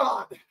out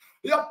God.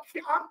 You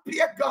can't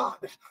play God.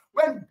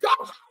 When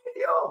God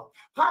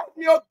hide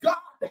you,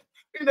 God,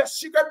 in the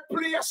secret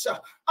place of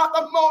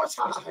the Most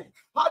High.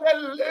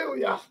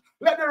 Hallelujah.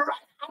 Let the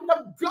right hand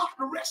of God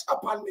rest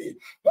upon me.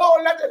 Oh,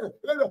 let the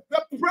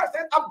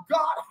presence of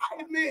God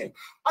hide me.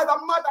 As a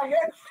mother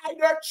hen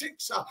hide her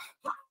chicks. Hide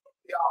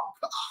me, oh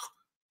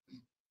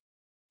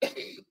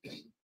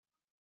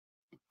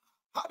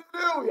God.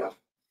 Hallelujah.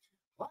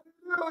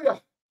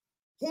 Hallelujah.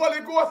 Holy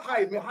Ghost,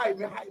 hide me, hide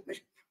me, hide me.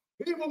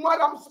 Even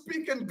while I'm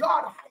speaking,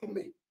 God, hide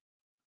me.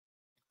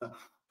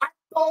 I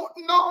don't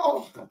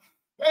know,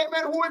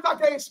 amen, who is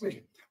against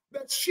me.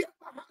 Let's shake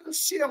my hand the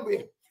same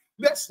way.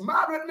 Let's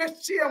smile in the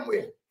same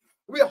way.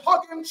 We're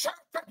hugging church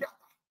together.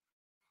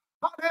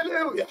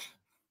 Hallelujah.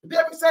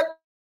 David said,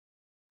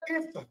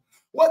 if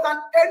was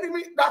an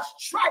enemy that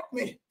struck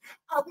me,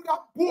 I would have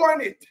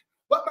borne it.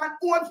 But my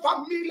own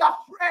familiar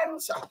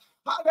friends,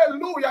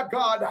 hallelujah,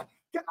 God,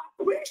 can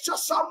I preach to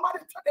somebody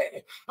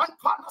today on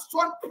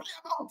Cornerstone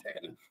Prayer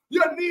Mountain?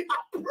 You need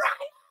a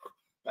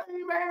prayer,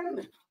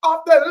 amen,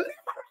 of deliverance.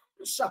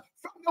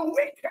 from the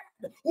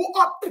wicked who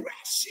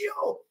oppress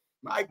you.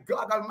 My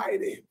God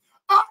Almighty,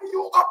 are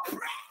you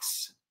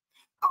oppressed?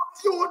 Are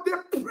you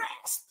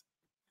depressed?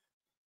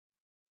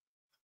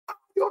 Are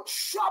you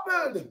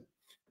troubled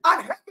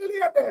and heavy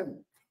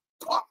laden?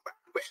 Come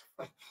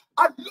with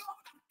a load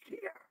of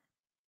care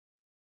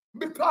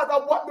because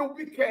of what the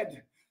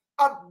wicked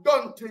have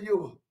done to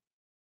you.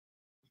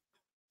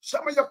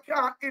 Some of you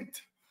can't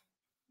eat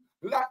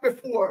like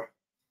before.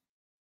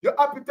 Your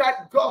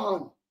appetite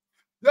gone.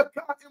 You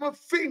can't even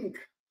think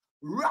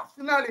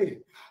rationally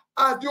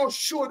as you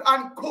should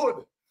and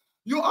could.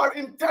 You are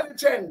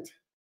intelligent,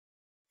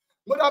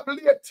 but of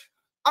late,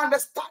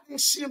 understanding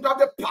seems to have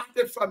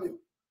departed from you.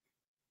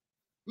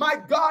 My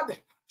God,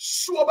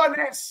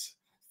 soberness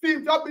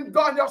seems to have been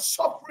gone. You're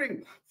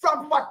suffering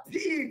from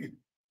fatigue.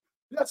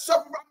 You're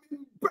suffering from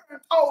being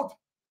burnt out.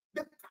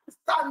 The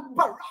constant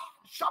barrage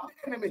from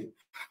the enemy.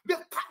 The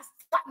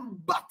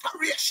constant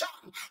batteration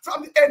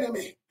from the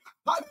enemy.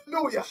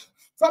 Hallelujah.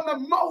 From the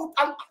mouth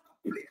and other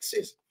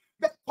places.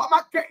 They come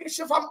against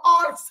you from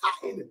all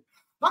sides.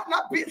 And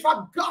not be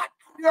for God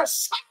on your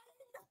side.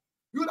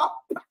 You have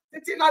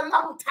practiced it in a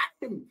long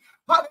time.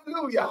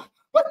 Hallelujah.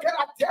 But can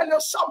I tell you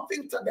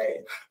something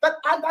today? That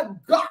under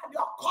God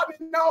you're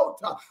coming out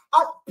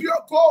as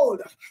pure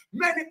gold.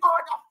 Many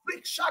are the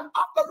affliction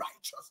of the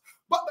righteous,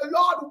 but the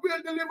Lord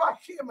will deliver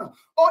him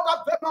out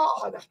of them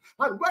all.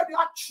 And when you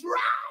are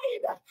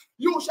tried,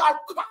 you shall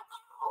come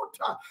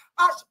out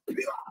as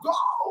pure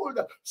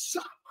gold.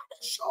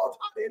 Somebody shout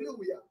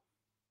hallelujah.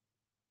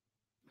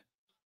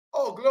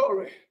 Oh,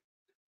 glory.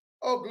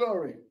 Oh,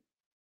 glory.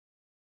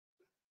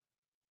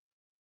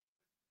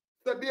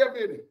 So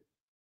David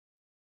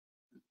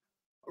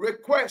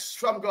requests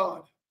from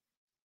God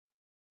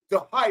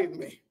to hide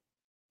me.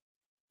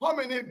 How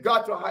many need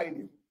God to hide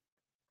you?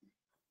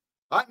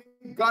 I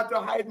need God to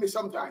hide me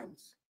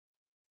sometimes.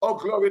 Oh,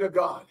 glory to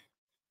God.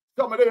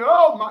 Somebody,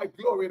 oh my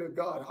glory to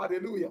God.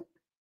 Hallelujah.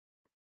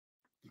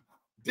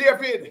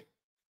 David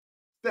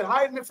said,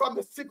 hide me from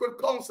the secret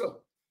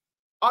counsel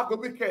of the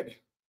wicked,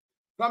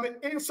 from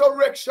the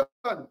insurrection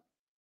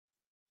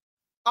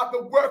of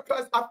the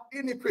workers of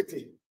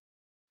iniquity.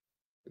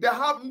 They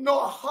have no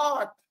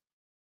heart.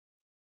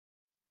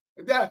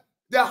 Their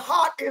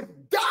heart is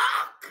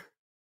dark.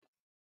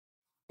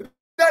 The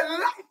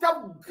light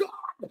of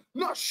God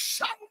not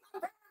shine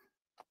on them.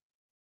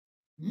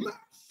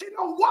 Mercy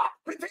no walk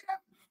with them.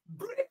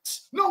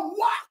 Grace no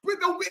walk with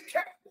the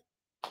wicked.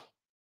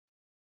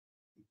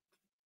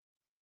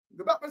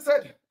 The Bible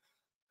said,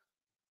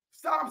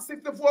 Psalm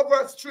 64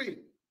 verse 3,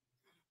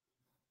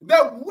 they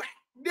wet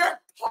their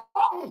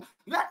tongue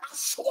like a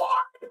sword,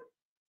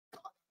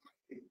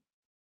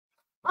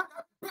 and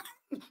they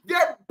bend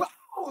their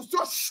bows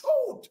to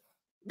shoot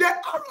their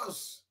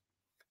arrows,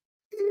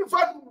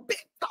 even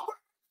bitter.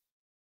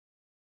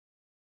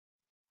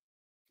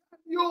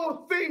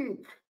 You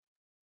think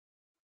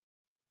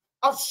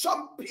of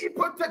some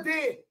people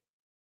today,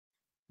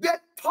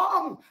 their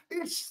tongue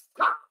is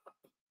sharp,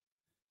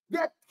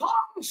 their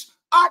tongues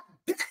are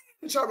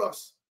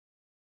dangerous.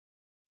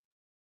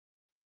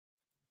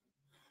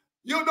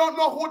 You don't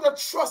know who to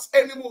trust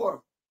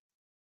anymore.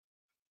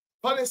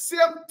 For the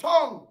same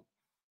tongue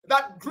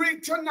that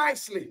greets you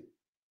nicely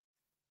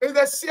is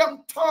the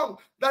same tongue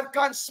that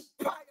can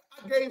spy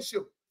against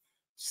you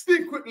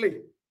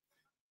secretly,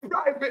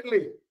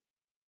 privately.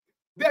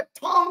 The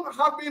tongue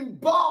have been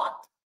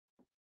bought.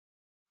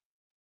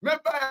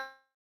 Remember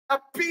a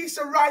piece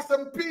of rice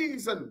and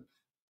peas and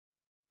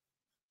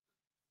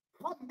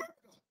hamburger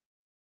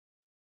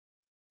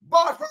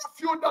bought for a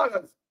few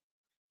dollars.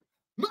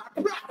 My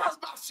brothers,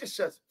 my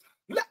sisters,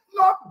 let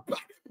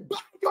nobody buy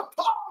your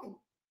tongue.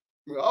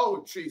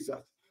 Oh, Jesus.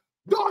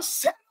 Don't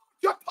sell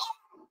your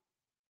tongue.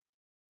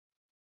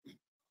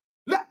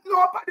 Let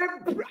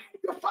nobody bribe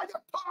you for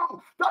your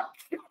tongue. That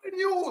carry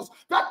news,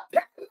 that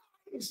tell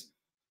lies,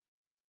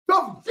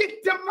 to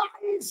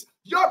victimize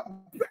your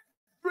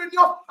brethren,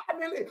 your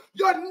family,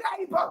 your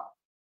neighbor.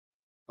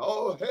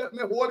 Oh, help me,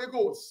 Holy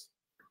Ghost.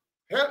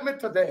 Help me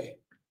today.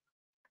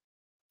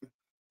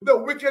 The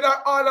wicked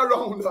are all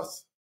around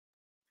us.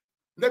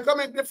 They come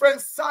in different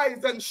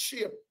size and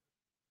shape.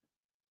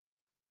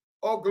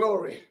 Oh,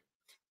 glory.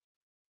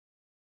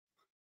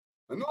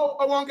 No,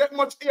 I won't get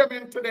much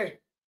amen today.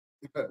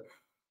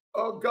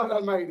 Oh, God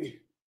Almighty.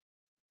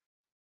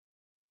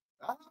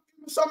 I have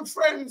some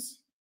friends.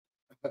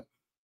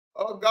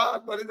 Oh,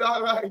 God, but it's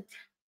all right.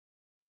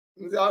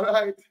 It's all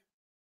right.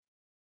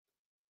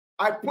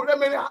 I put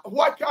them in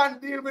who I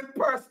can't deal with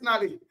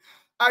personally.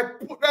 I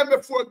put them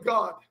before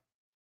God.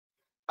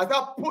 As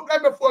I put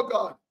them before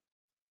God.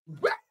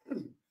 When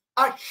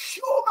a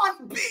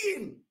human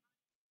being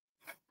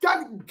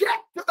can get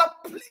to the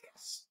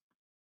place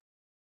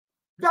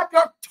that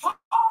your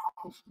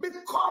tongue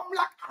become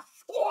like a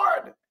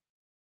sword.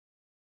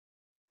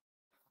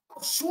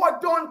 A sword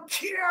don't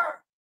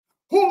care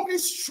who it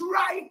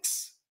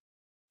strikes.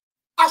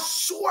 A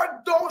sword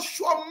don't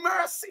show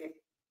mercy.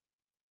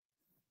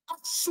 A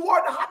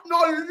sword have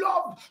no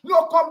love,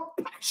 no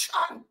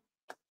compassion.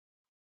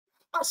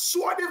 A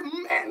sword is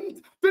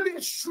meant to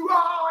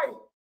destroy,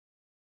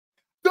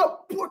 to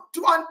put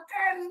to an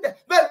end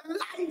the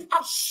life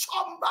of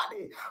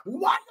somebody.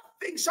 Why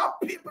do you think some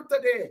people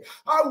today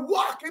are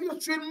walking the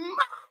street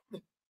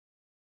mad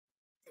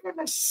in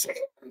the sin?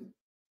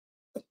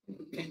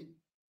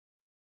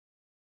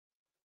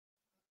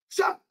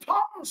 Some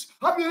tongues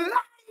have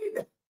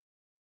lied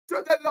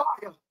to the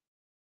lawyer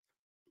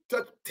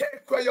to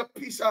take away your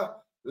piece of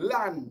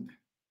land,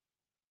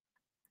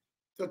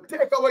 to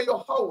take away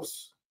your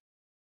house.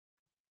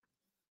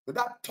 But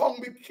that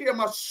tongue became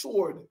a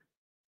sword.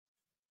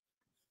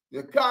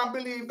 You can't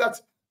believe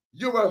that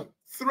you were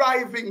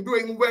thriving,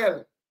 doing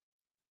well.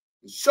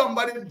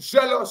 Somebody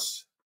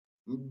jealous,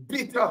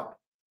 bitter,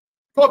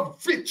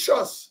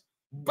 covetous,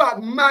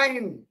 bad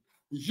mind,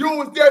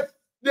 use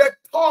their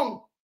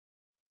tongue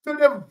to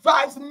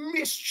devise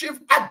mischief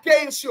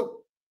against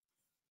you,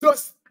 to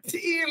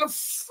steal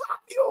from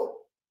you.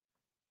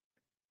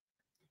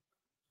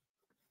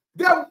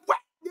 They wet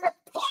their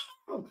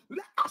tongue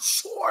like a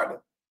sword.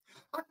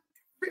 And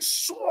every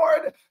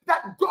sword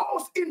that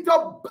goes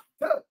into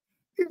battle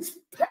is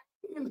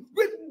stained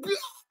with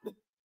blood.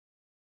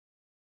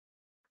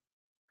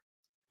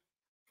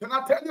 Can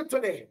I tell you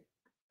today?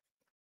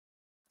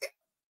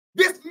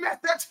 This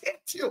message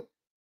hits you,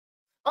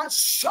 and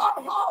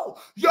somehow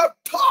your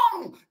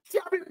tongue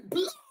carries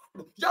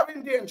blood, you're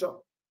in danger.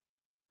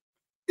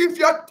 If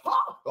your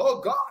tongue,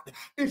 oh God,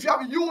 if you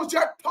have used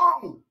your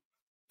tongue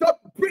to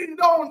bring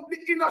down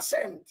the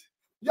innocent,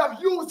 you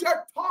have used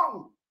your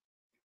tongue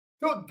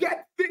to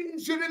get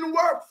things you didn't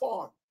work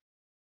for,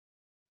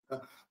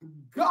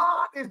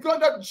 God is going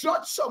to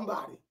judge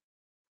somebody.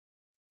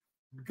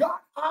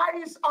 God's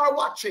eyes are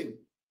watching.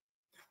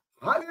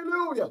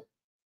 Hallelujah.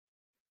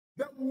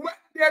 They wet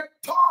their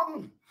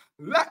tongue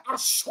like a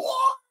sword,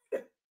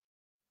 and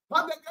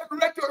they get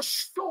ready to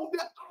show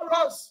the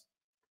arrows.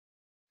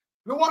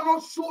 The one who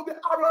showed the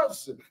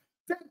arrows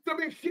tend to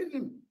be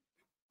hidden.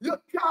 You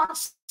can't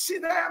see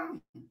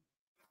them.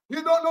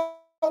 You don't know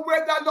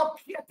where they're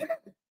located.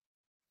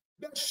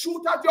 They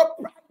shoot at you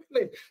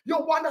privately. You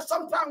wonder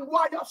sometimes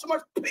why you have so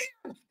much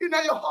pain in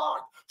your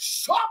heart.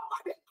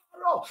 Somebody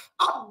arrow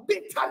of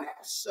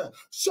bitterness.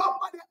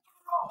 Somebody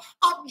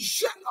of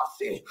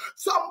jealousy,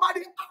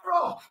 somebody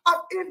arrow of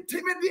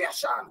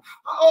intimidation.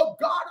 Oh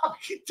God, I've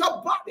hit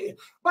your body,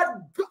 but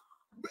God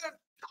will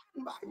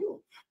stand by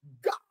you.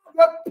 God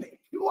will pick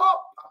you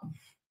up.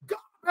 God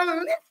will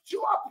lift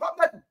you up from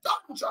the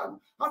dungeon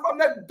and from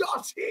the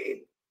dust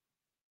heap.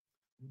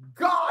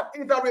 God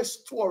is a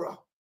restorer.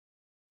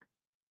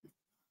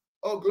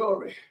 Oh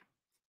glory.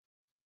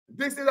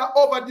 This is an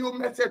overdue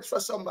message for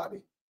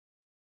somebody.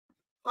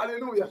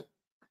 Hallelujah.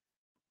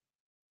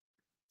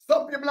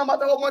 Some people, no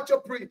matter how much you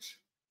preach,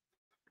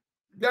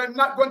 they're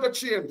not going to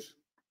change.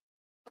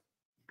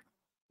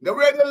 They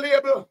wear the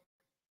label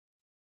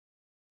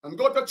and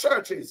go to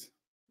churches.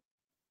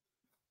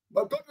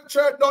 But go to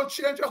church, don't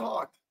change your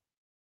heart.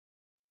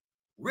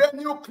 Wear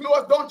new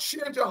clothes, don't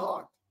change your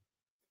heart.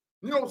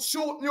 New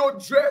suit, new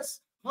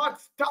dress,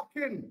 hot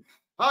stocking.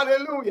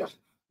 Hallelujah.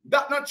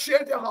 That not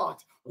change your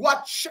heart.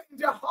 What changed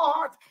your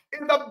heart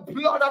is the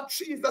blood of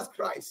Jesus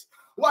Christ.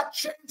 What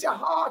changed your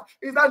heart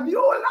is a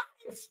new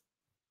life.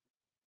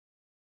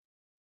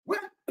 When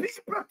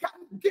people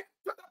can get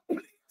to the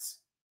place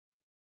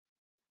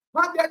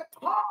and their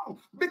tongue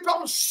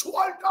becomes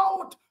sold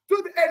out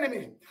to the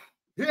enemy.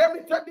 Hear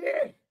me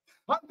today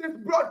on this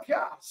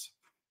broadcast.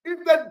 If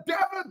the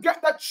devil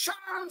get the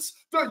chance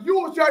to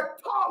use your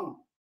tongue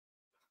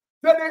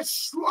to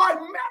destroy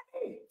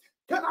many,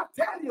 can I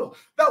tell you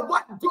that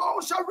what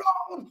goes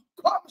around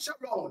comes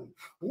around?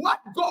 What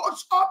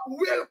goes up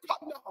will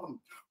come down.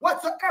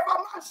 Whatsoever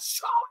man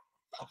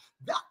soweth,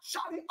 that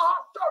shall he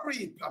also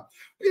reap.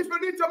 If you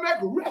need to make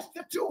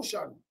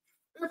restitution,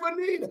 if you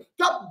need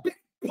to beg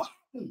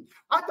pardon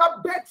and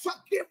to beg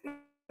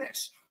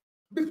forgiveness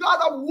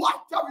because of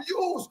what you've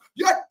used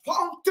your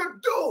tongue to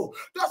do,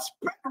 to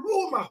spread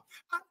rumor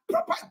and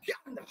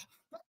propaganda,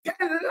 to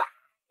tell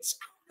lies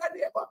on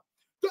your neighbor,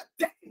 to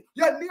take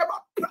your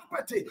neighbor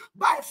property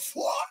by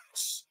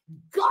force,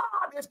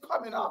 God is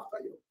coming after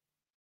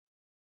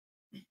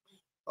you.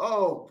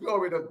 Oh,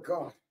 glory to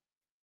God.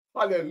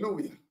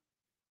 Hallelujah.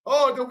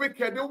 Oh, the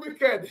wicked have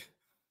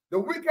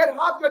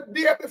the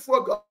day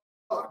before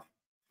God.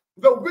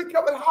 The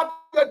wicked will have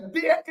the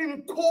day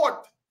in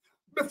court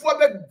before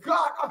the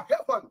God of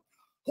heaven,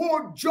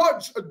 who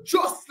judge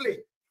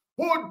justly,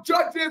 who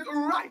judges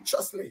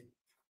righteously.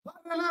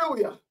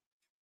 Hallelujah.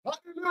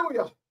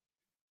 Hallelujah.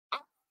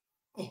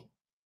 Oh,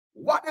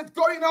 what is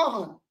going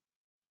on?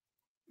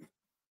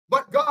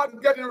 But God is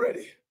getting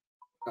ready.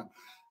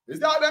 Is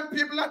that them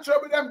people that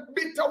trouble them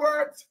bitter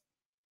words?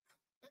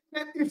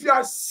 If you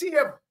are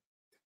saved,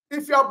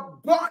 if you are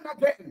born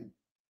again,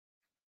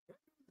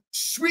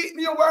 sweeten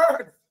your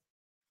words.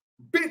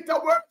 Bitter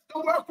words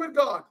don't work with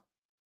God.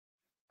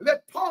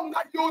 The tongue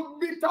that use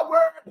bitter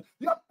word,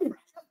 your prayers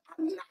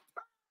are not.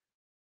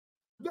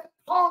 The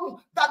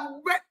tongue that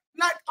wet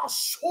like a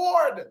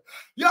sword,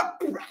 your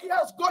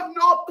prayers got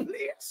no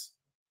place.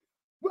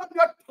 When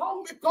your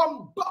tongue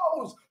becomes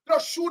bows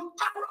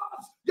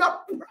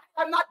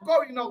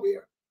going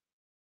nowhere.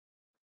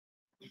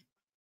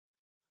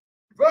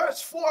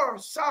 Verse 4,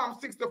 Psalm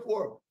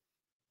 64.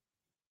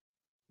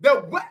 They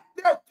wet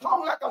their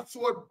tongue like a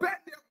sword,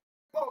 bent their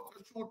bow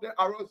to shoot their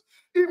arrows,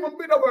 even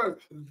bitter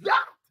words.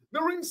 That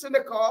the reason,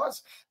 the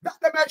cause, that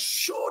they may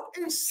shoot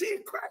in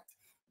secret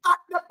at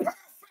the perfect,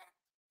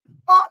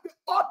 or the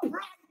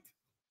upright,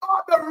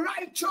 or the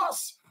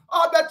righteous,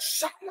 or the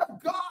child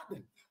of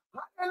God.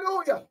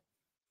 Hallelujah.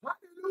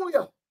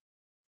 Hallelujah.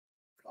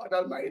 God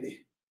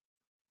Almighty.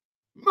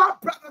 My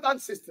brothers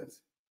and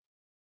sisters,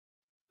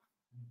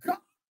 God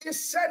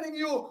is sending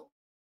you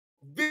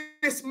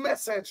this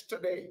message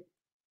today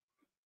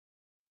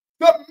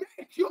to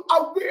make you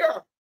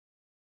aware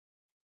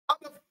of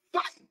the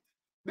fight,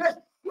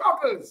 the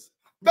struggles,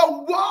 the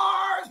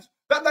wars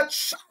that the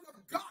child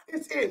of God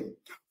is in.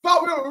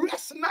 For we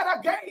rest not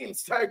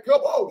against, amen,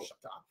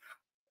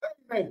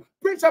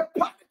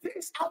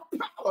 principalities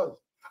and powers,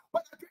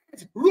 but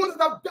against rulers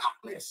of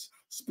darkness,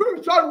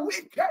 spiritual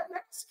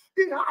wickedness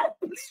in high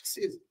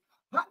places.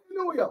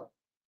 Hallelujah.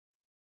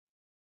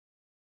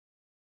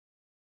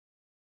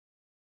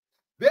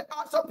 There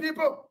are some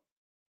people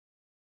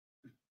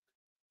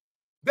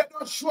that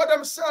don't show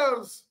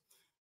themselves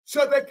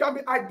so they can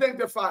be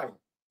identified.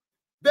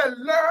 They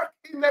lurk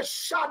in the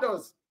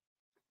shadows.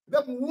 They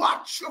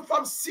watch you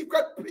from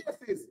secret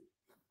places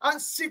and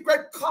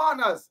secret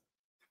corners.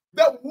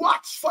 They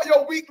watch for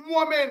your weak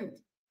moment.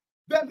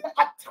 Then they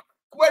attack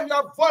when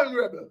you're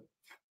vulnerable.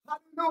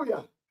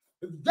 Hallelujah.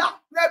 That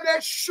they may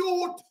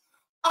shoot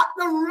at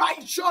the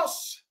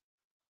righteous.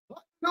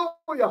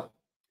 Hallelujah.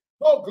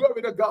 Oh,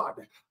 glory to God.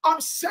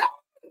 I'm saying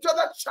to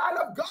the child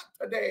of God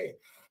today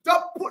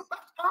to put back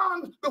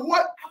on the whole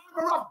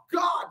armor of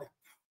God,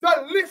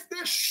 to lift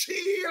the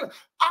shield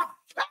of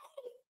faith.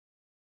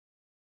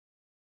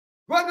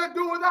 When you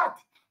do that,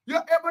 you're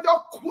able to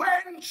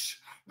quench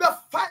the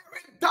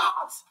fiery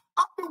darts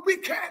of the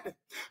wicked.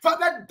 For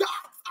the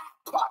darts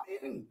are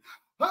coming,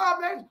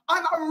 amen,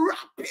 on a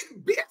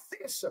rapid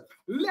basis,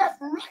 left,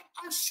 right,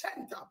 and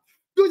center.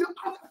 Do you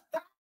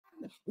understand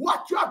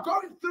what you are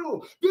going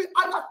through? Do you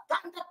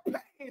understand the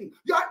pain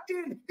you're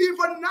in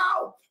even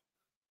now?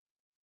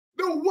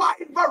 The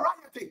wide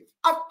variety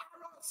of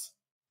arrows.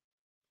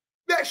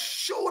 They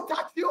shoot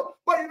at you,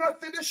 but you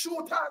don't see the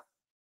shooters.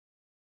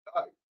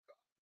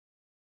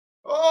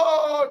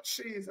 Oh,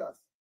 Jesus.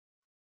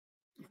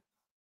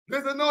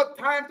 This is no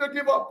time to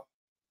give up.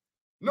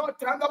 No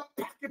time to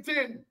pack it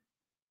in.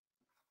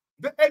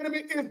 The enemy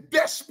is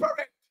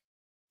desperate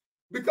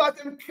because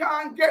he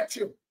can't get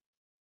you.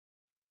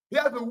 He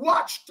has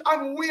watched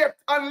and waited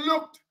and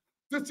looked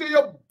to see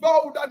you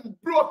bowed and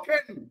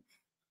broken.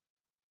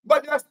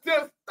 But you're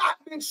still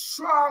standing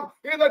strong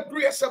in the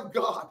grace of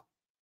God.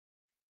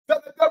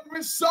 That the devil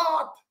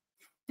resort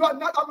to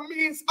another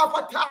means of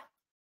attack.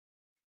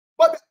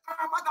 But the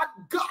armor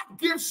that God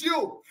gives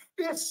you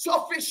is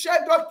sufficient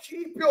to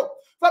keep you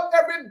from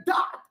every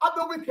dart of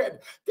the wicked.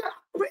 Get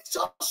a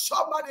picture of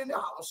somebody in the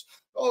house.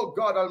 Oh,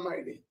 God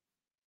Almighty.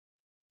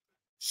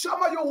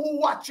 Some of you who are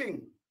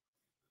watching,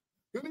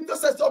 you need to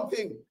say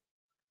something.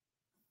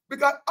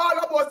 Because all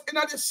of us in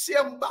the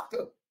same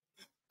battle.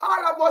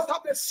 All of us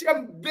have the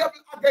same devil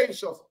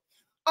against us.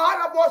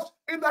 All of us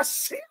in the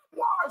same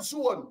war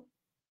zone.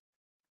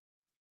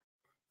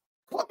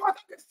 Come out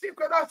of the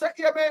secret and say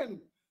amen.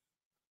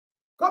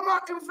 Come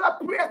on, if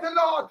you praise the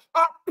Lord,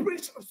 or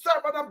preach,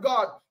 servant of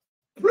God.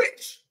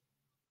 Preach.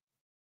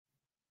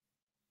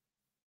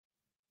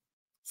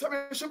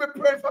 Somebody should be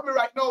praying for me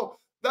right now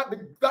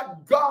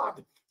that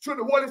God, through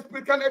the Holy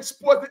Spirit, can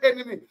expose the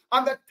enemy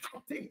and the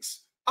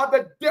tactics of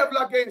the devil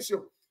against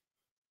you.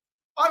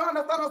 I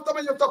understand how some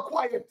of you are so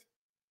quiet.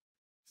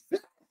 Say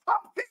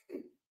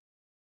something.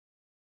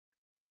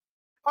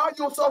 Are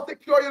you so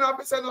secure you don't have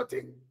to say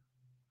nothing?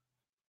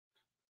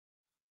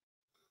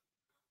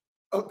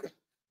 Okay.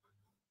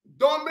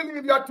 Don't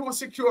believe you are too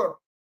secure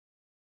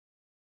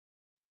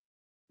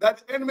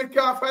that the enemy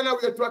can't find a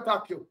way to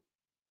attack you.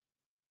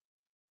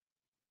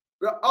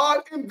 We're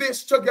all in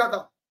this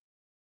together.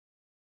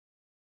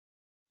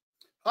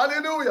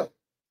 Hallelujah.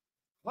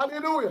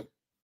 Hallelujah.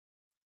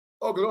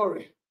 Oh,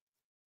 glory.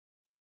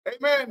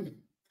 Amen.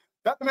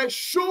 That may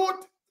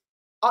shoot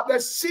at the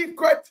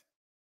secret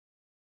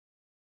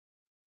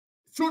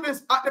through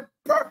this at the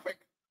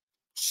perfect.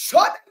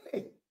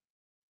 Suddenly,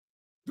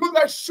 do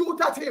they shoot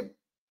at him?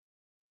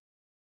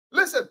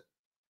 Listen,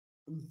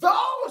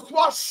 those who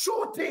are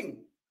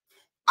shooting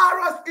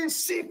arrows in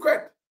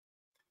secret,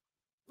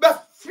 the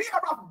fear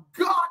of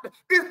God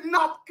is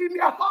not in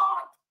their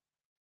heart.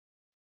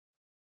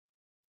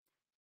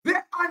 They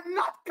are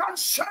not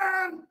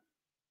concerned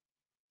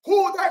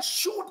who they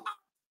shoot at.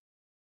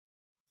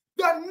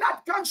 They're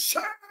not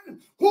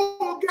concerned who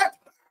will get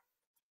hurt.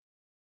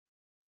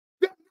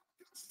 They're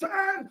not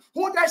concerned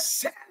who they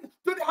send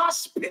to the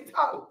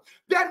hospital.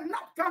 They're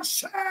not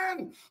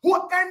concerned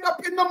who end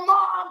up in the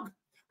morgue.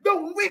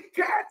 The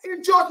wicked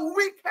is just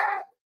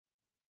wicked.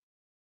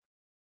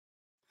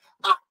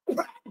 I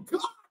pray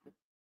God.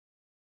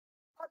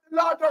 The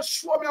Lord just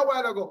showed me a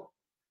while ago.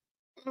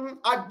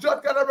 I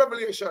just got a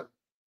revelation.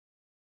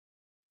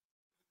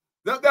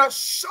 that there are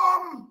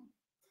some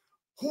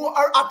who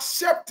are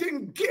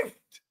accepting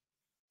gift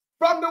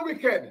from the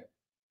wicked,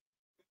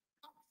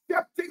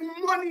 accepting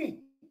money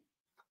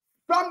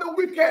from the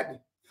wicked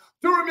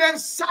to remain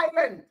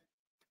silent.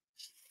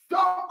 Some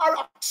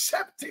are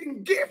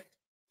accepting gift,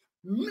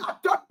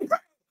 not to pray,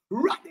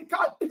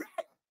 radical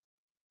prayer.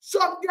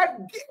 Some get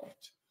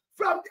gift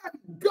from the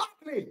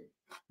ungodly,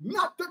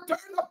 not to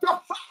turn up to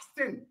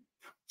fasting.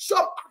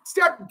 Some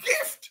accept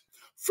gift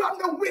from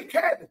the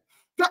wicked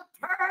to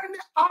turn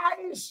the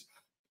eyes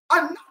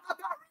another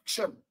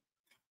direction.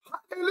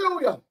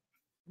 Hallelujah.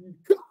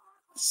 God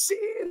has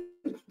seen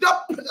the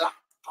plot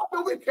of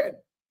the wicked.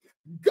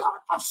 God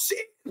has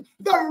seen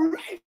the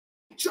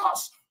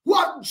righteous who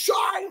have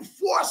joined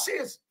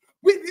forces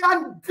with the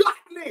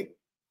ungodly.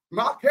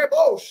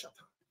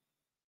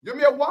 You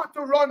may want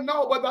to run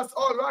now, but that's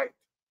all right.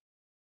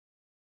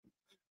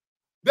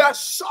 There are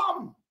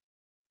some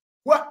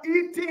who are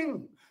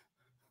eating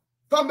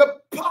from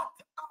the pot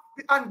of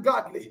the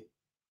ungodly.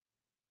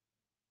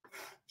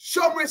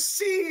 Some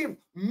receive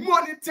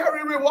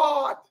monetary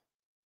reward.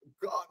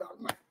 God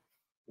Almighty.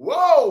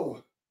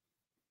 Whoa.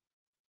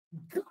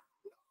 God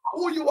knows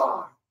who you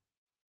are.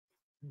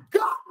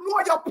 God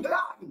knows your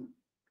plan.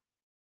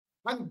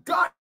 And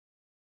God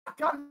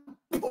can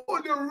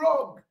pull the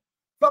rug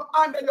from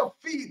under your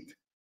feet.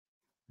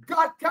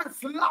 God can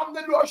slam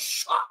the door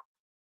shut.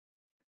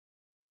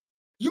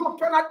 You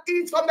cannot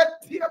eat from the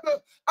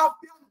table of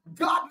the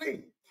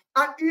ungodly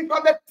and eat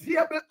from the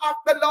table of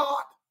the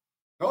Lord.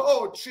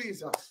 Oh,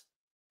 Jesus.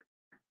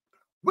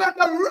 When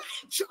the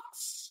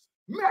righteous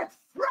make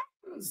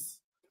friends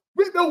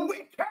with the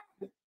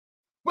wicked,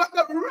 when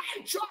the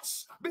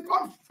righteous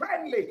become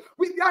friendly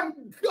with the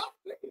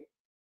ungodly,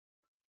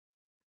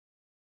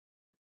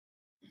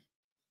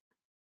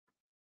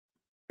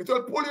 it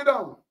will pull you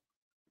down.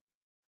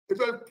 It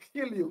will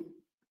kill you.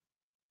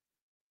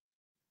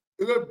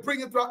 It will bring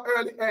you to an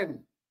early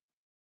end.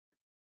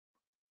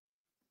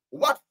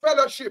 What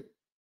fellowship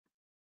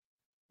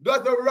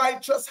does the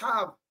righteous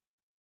have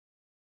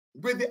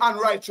with the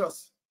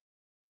unrighteous?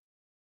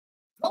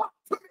 Talk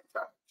to me,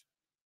 church.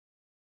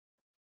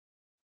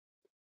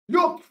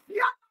 You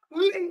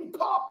can't link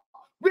up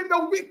with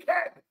the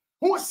wicked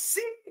who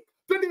seek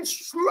to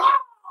destroy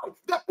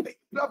the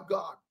people of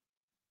God.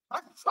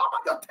 And some of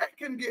you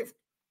taking gift.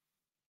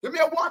 You may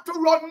want to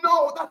run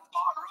now, that's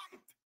all right.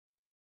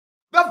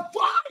 The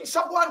voice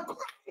of one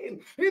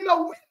crying in the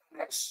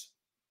wilderness,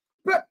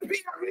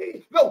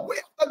 preparing the way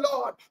of the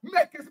Lord,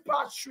 make his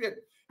path straight.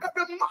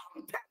 Every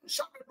mountain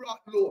shall be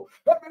brought low.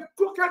 Every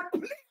crooked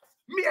place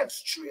made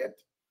straight.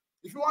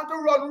 If you want to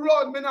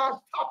run, may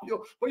not stop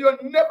you, but you'll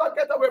never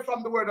get away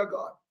from the word of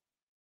God.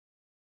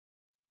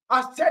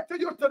 I said to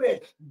you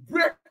today,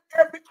 break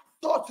every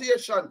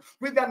association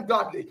with the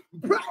ungodly.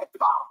 Break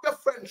off the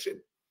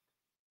friendship.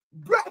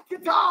 Break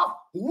it off.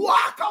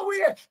 Walk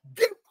away.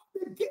 Give up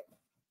the gift.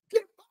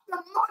 Give up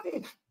the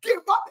money. Give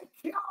up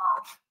the car.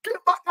 Give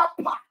up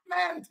the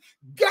apartment.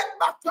 Get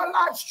back to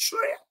life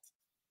straight.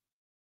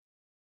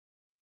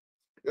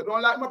 You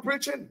don't like my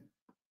preaching?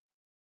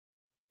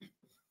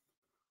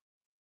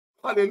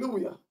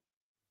 Hallelujah.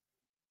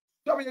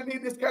 Some of you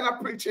need this kind of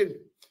preaching.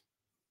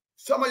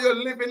 Some of you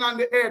living on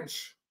the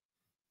edge,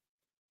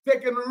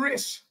 taking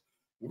risks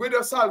with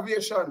your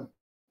salvation.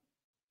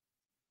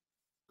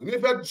 And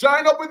if you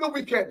join up with the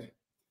wicked,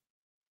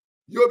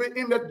 you'll be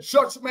in the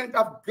judgment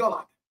of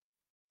God.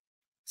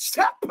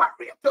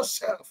 Separate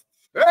yourself.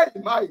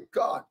 Hey, my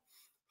God.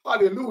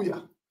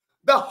 Hallelujah.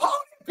 The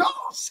Holy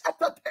Ghost had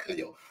to tell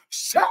you,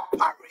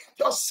 separate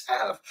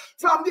yourself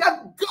from the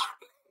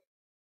ungodly.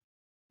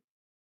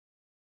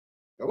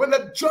 And when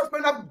the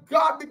judgment of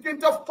God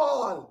begins to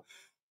fall,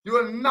 you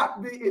will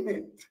not be in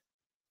it.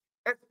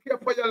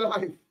 Escape for your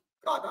life.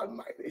 God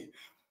Almighty.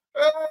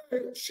 Hey,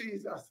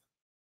 Jesus.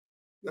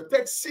 You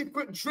take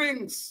secret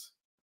drinks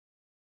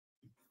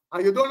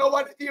and you don't know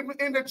what even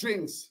in the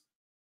drinks.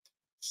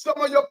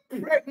 Some of you are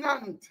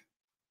pregnant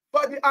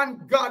for the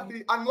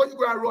ungodly. And what you're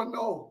going to run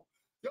now?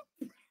 You're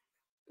pregnant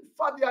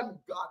for the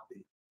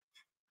ungodly.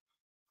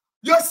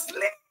 You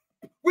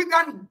sleep with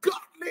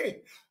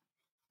ungodly.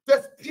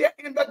 Just stay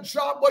in the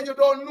job, but you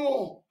don't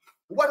know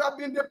what has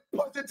been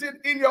deposited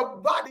in your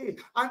body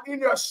and in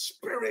your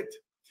spirit.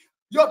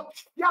 You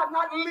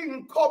cannot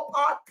link up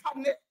or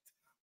connect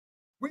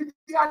with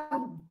the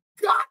ungodly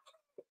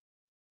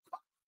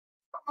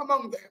from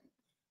among them.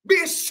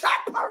 Be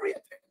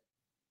separated.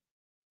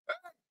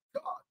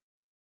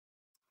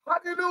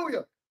 God.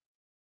 Hallelujah.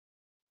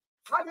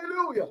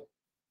 Hallelujah.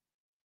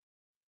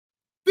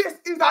 This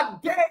is a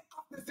day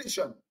of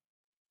decision.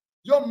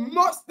 You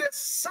must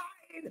decide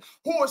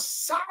whose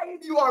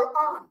side you are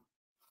on.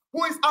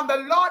 Who is on the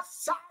Lord's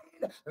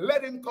side,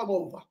 let him come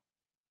over.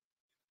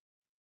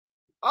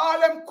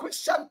 All them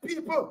Christian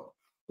people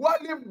who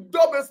live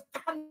double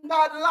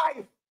standard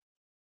life,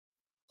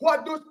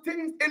 who do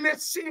things in the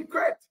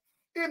secret,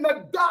 in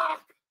the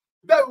dark,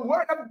 the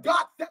word of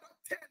God said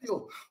to tell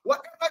you,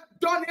 whatever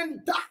done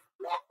in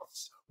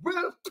darkness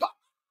will come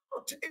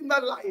out in the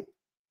light.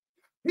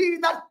 He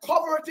that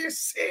covereth his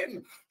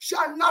sin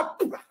shall not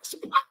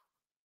prosper.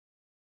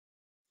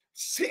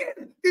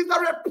 Sin is a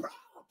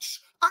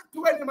reproach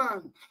unto any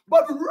man,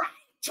 but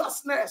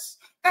righteousness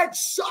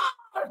exalt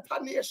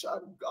a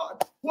nation.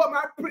 God, who am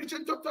I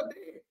preaching to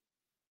today?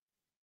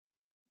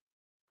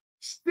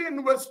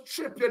 Sin will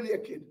strip you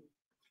naked.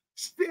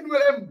 Sin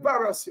will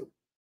embarrass you.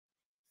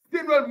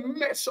 Sin will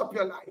mess up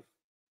your life.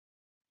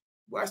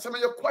 Why some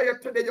of you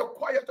quiet today? You're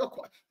quiet.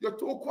 You're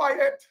too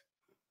quiet.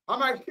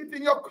 Am I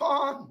hitting your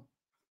corn?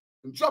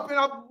 Dropping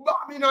a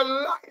bomb in your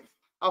life.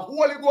 A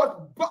Holy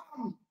Ghost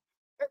bomb.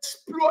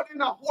 Exploding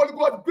a Holy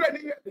Ghost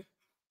grenade.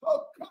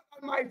 Oh God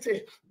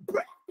Almighty.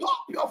 Break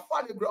up your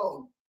fallow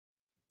ground.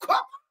 Come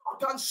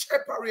out and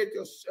separate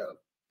yourself.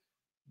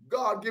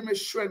 God, give me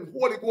strength.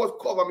 Holy Ghost,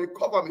 cover me,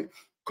 cover me.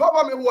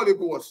 Cover me, Holy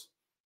Ghost.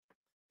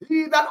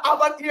 He that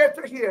have an ear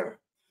to hear,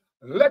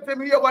 let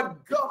him hear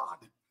what God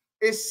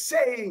is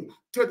saying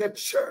to the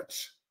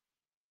church.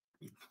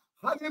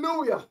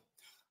 Hallelujah.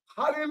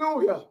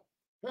 Hallelujah.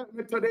 Help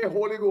me today,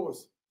 Holy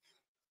Ghost.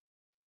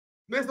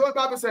 This is what the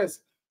Bible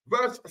says.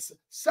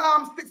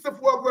 Psalm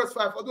 64, verse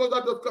 5. For those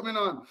that are just coming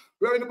on,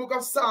 we're in the book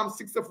of Psalm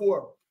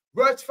 64.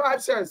 Verse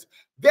 5 says,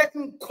 they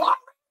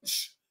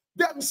encourage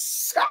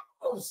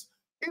themselves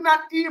in an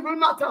evil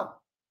matter.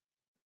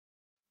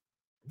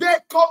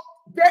 God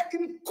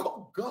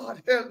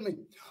help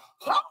me.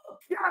 How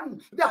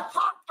can the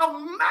heart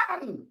of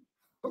man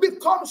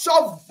become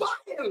so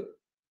vile,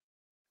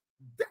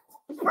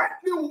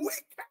 desperately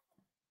wicked,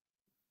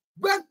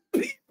 when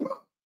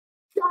people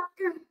can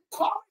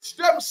encourage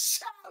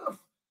themselves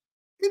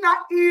in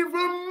an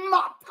evil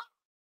matter?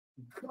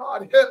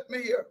 God help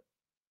me here.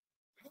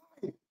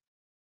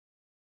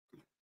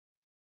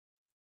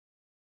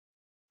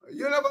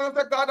 You never know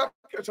that God will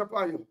catch up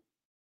on you.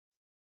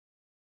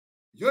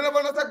 You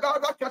never know that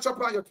God will catch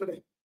up on you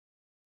today.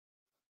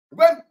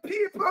 When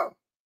people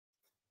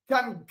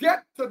can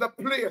get to the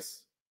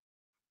place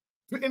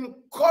to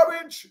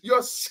encourage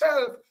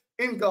yourself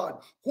in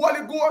God.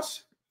 Holy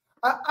Ghost,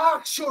 I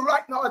ask you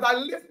right now as I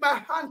lift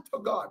my hand to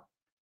God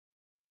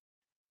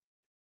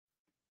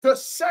to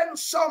send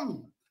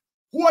some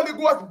Holy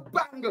Ghost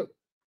bangle.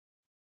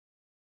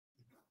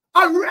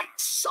 Arrest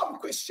some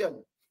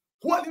Christian.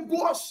 Holy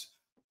Ghost,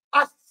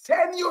 I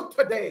send you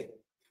today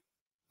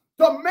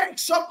to make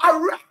some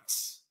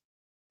arrests.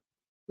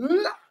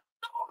 Let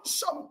down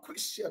some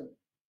Christian.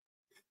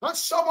 And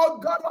some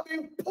of God are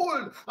being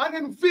pulled and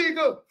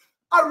inveigled.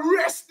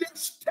 Arrest their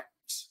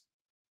steps,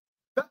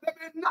 that they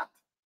may not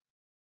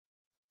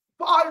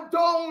fall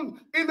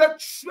down in the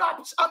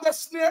traps and the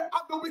snare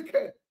of the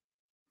wicked.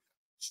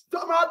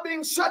 Some are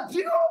being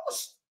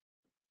seduced.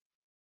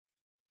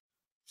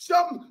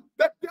 Some,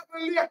 the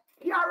devil lay a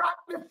carrot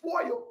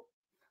before you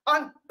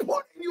and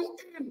putting you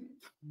in,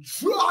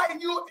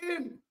 drawing you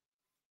in.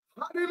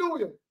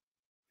 Hallelujah.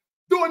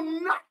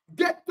 Do not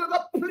get to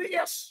the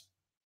place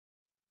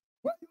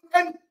where you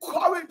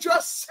encourage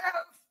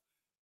yourself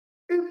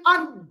in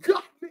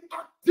ungodly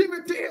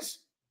activities.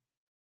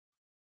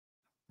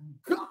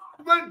 God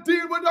will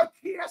deal with the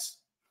case.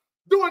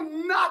 Do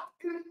not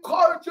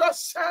encourage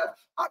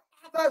yourself and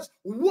others.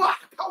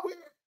 Walk away.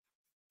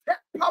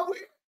 Step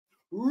away.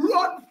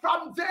 Run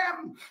from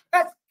them.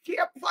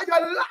 Escape for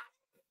your life.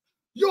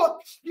 You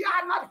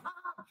cannot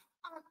have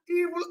an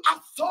evil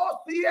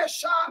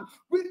association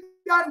with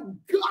the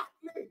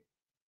ungodly.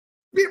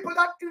 People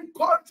that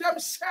encourage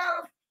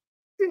themselves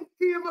in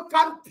evil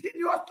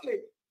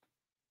continuously.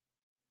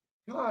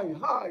 Hi.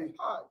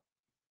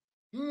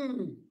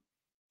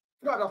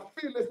 God, I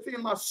feel this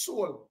in my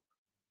soul.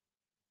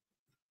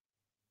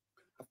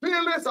 I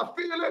feel this, I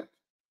feel it.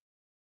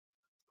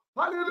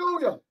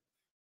 Hallelujah.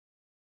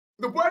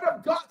 The word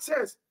of God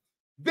says,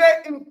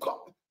 the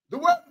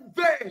word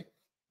they,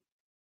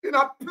 in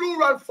a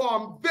plural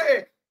form,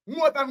 they,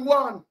 more than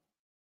one.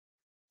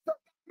 So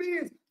that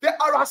means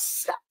there are a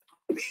set of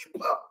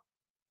people,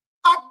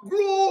 a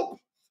group,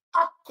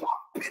 a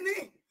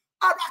company,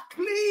 or a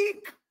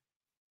clique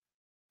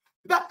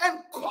that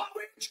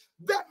encourage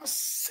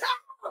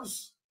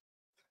themselves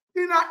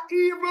in an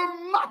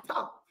evil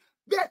matter.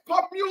 They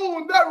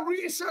commune, they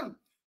reason,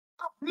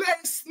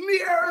 play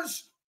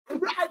sneers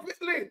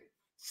privately,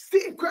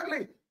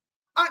 secretly,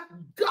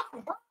 and God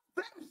heard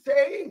them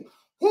saying,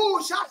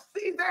 who shall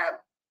see them?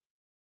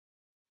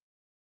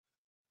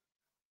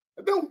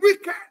 The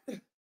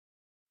wicked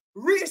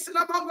reason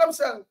among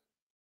themselves.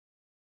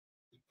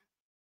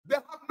 They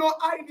have no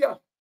idea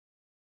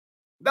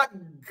that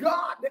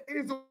God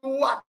is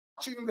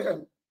watching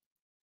them.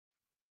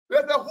 They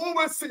say, who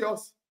will see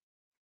us?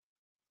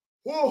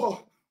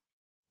 Oh,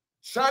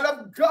 child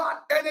of God,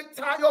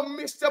 anytime you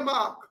miss the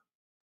mark,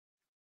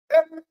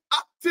 any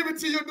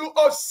activity you do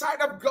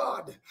outside of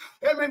God,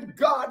 amen,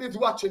 God is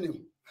watching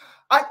you.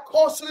 I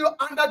counsel you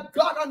under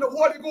God and the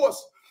Holy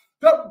Ghost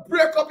to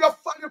break up your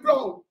fallow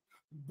ground,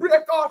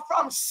 break off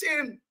from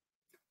sin,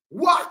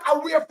 walk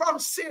away from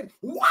sin.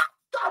 What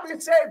shall we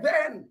say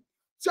then?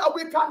 shall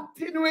we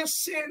continue in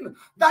sin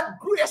that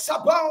grace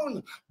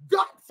abound?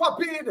 God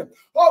forbid.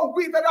 Oh,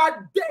 we that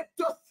are dead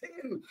to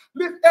sin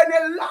live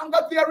any longer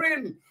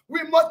therein.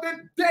 We must be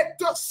dead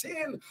to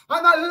sin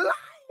and alive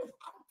unto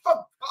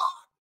God.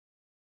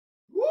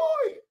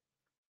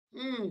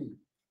 Woo!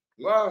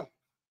 Wow,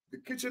 the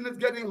kitchen is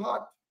getting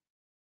hot.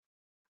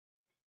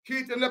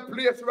 Heat in the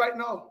place right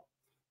now.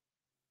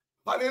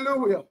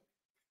 Hallelujah.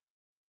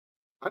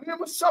 And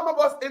even some of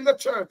us in the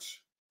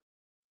church,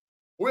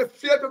 we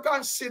fail to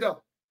consider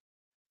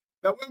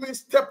that when we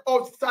step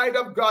outside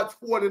of God's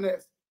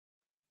holiness,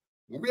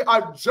 we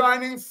are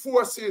joining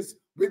forces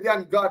with the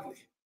ungodly.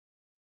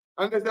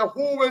 And they say,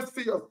 who will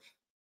see us?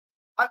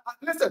 And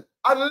listen,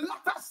 a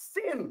lot of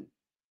sin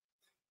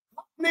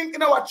happening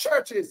in our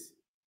churches.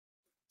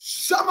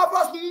 Some of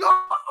us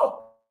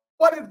know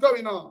what is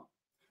going on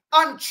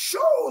and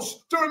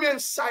choose to remain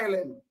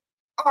silent,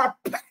 are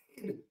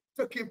paid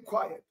to keep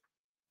quiet.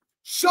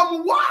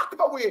 Some walk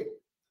away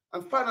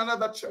and find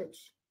another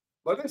church.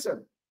 But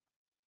listen,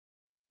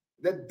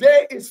 the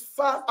day is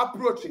fast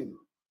approaching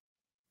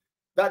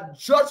that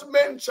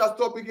judgment shall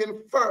start begin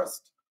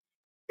first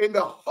in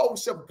the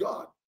house of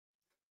God.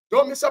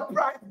 Don't be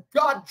surprised.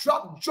 God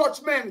dropped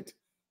judgment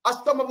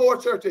at some of our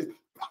churches.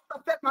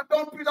 Pastor Steadman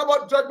don't preach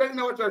about judgment in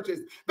our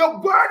churches. The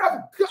word of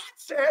God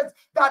says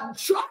that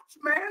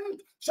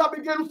judgment shall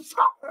begin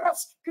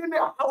first in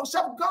the house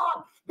of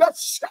God. The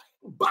same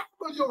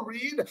Bible you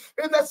read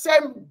is the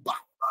same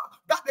Bible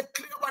that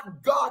declares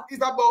what God is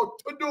about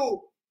to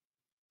do.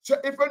 So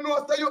if you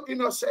know that you're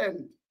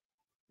innocent,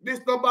 this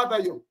don't bother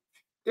you.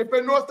 If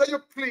you know that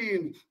you're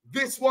clean,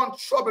 this won't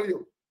trouble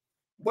you.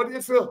 But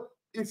if you're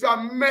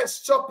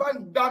messed up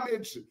and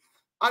damaged,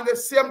 and the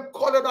same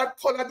color that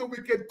color the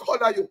wicked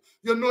color you,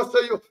 you know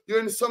that you're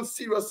in some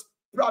serious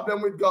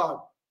problem with God.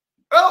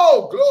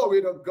 Oh,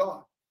 glory to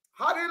God.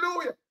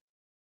 Hallelujah.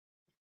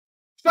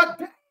 So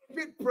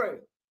David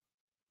prayed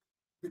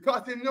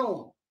because he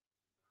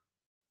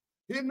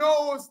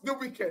knows the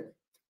wicked,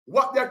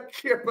 what they're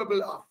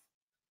capable of.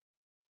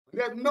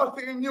 There's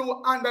nothing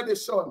new under the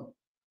sun.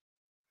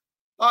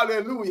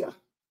 Hallelujah.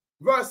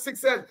 Verse 6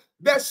 says,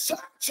 they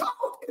search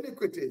out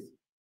iniquities.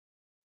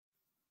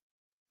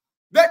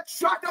 They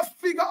try to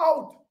figure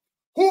out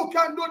who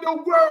can do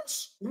the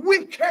worst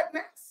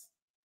wickedness.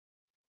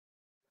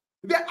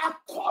 They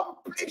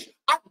accomplish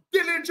a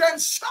diligent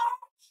search.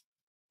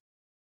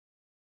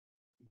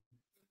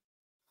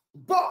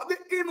 But the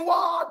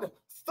inward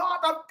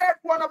thought of every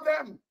one of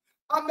them,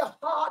 and the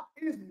heart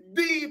is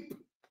deep.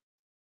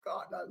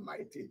 God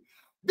Almighty.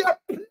 They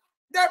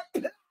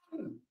plan,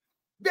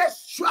 they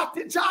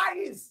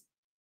strategize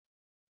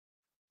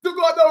to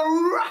go the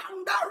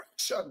wrong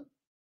direction.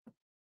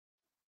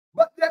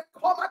 But there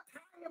come a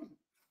time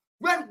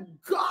when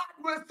God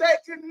will say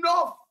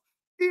enough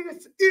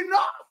is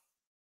enough.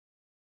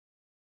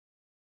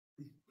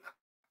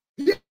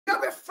 Here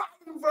we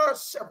find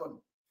verse 7.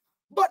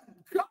 But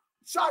God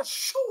shall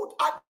shoot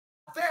at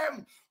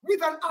them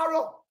with an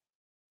arrow.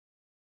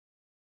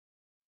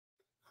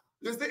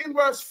 You see in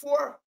verse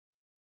 4,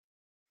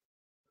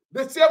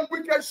 the same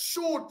wicked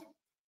shoot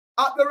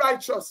at the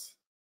righteous.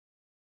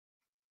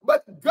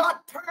 But God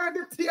turned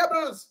the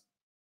tables.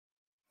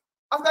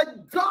 And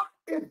that God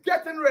is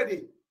getting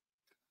ready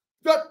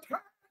to turn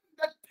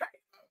the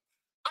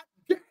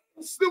table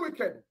against the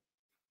wicked.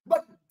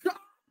 But God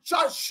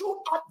shall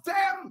shoot at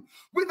them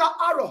with an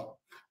arrow,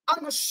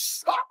 and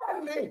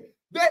suddenly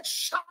they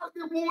shall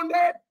be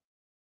wounded.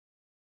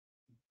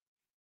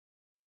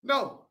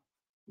 No,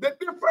 the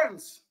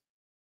difference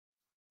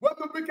when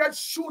the wicked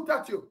shoot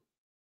at you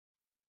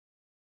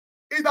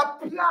is a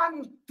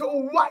plan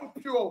to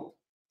wipe you out,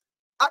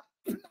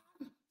 a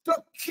plan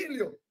to kill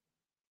you.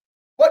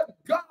 But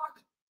God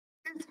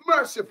is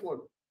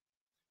merciful.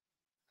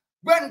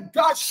 When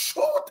God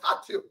shot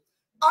at you,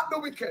 at the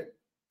wicked,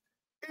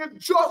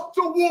 it's just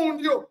to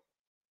wound you,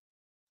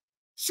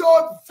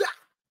 so that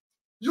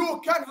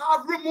you can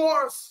have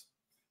remorse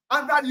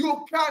and that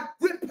you can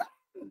repent.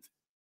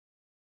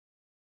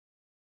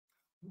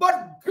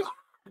 But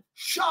God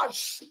shall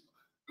shoot.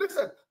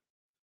 Listen,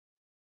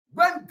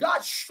 when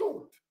God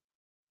shoot,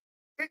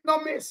 it no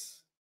miss.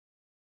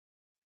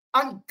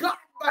 And God,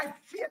 by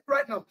faith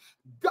right now,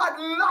 God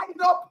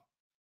lined up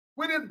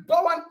with his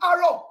bow and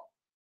arrow,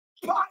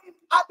 point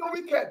at the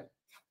wicked.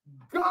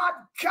 God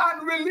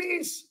can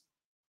release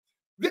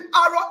the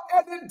arrow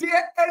any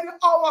day, any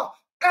hour,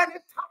 any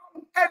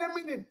time,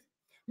 any minute.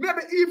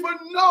 Maybe even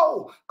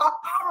now, an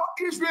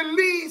arrow is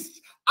released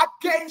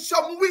against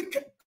some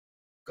wicked.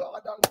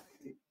 God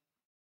Almighty.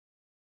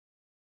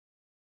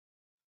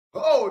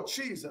 Oh,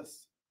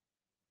 Jesus.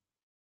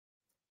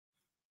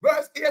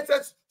 Verse 8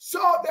 says,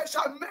 so they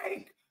shall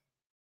make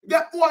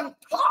their own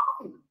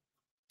tongue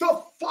to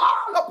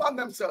fall upon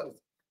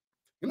themselves.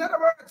 In other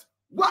words,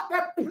 what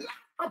they plan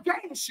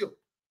against you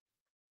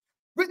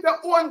with their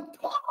own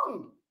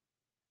tongue,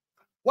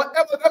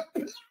 whatever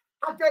they plan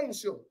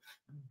against you,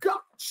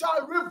 God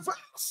shall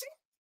reverse it.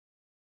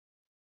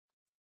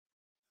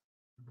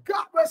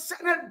 God will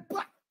send it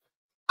back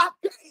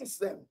against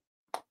them.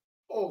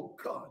 Oh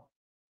God.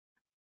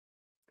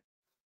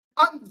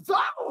 And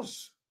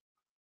those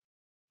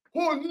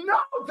who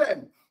know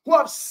them, who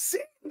have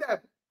seen them,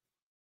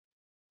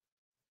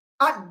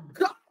 and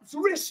God's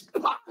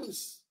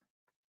response,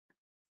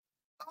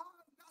 all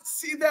that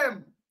see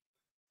them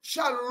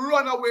shall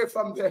run away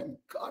from them.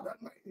 God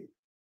Almighty.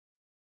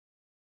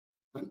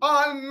 And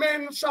all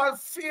men shall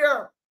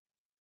fear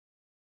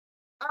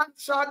and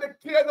shall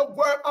declare the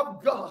word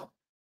of God.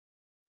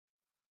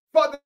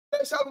 For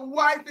they shall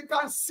wisely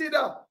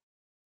consider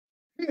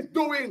his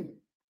doing.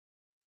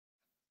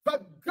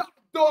 But God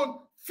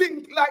don't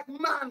think like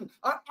man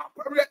and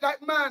operate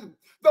like man.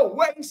 The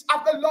ways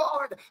of the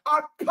Lord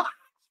are past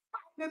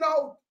finding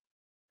out.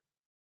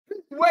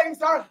 His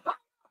ways are higher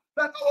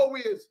than our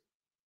ways,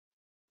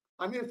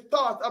 and his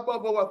thoughts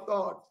above our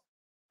thoughts.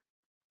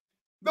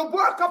 The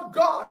work of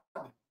God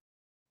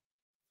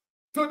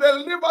to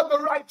deliver the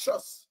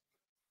righteous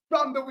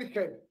from the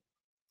wicked.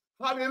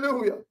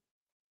 Hallelujah.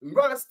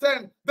 Verse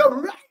 10, the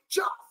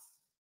righteous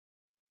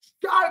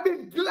shall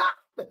be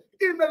glad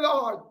in the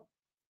Lord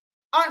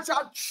and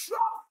shall trust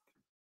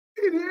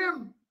in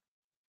him,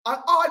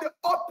 and all the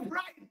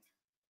upright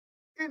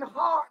in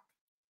heart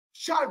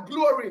shall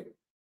glory.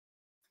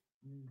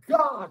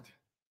 God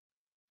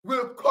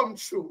will come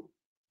true.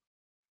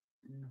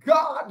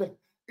 God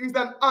is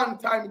an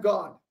on-time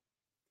God.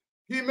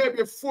 He may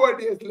be 4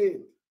 days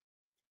late,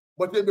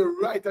 but he'll be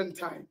right on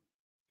time.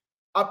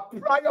 A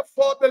prayer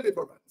for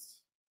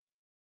deliverance.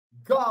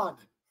 God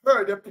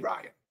heard the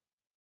prayer.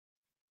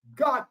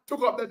 God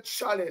took up the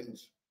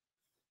challenge,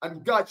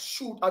 and God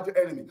shoot at the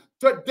enemy.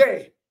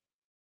 Today,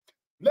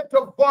 let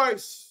your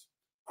voice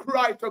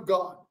cry to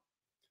God.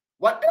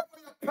 Whatever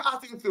you're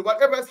passing through,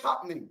 whatever is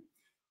happening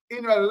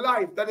in your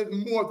life that is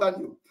more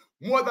than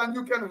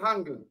you can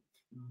handle,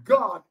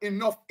 God,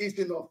 enough is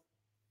enough.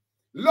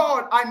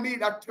 Lord, I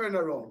need a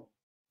turnaround.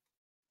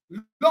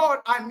 Lord,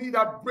 I need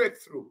a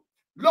breakthrough.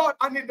 Lord,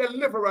 I need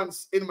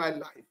deliverance in my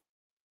life.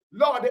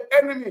 Lord, the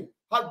enemy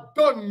has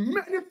done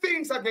many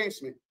things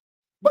against me.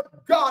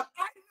 But God,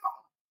 I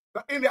know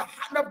that in the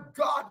hand of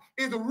God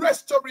is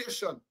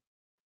restoration.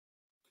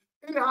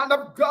 In the hand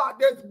of God,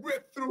 there's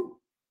breakthrough.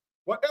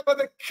 Whatever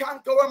the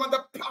cankerworm and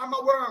the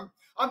palmer worm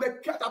and the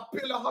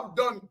caterpillar have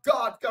done,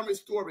 God can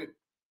restore it.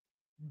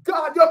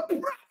 God, you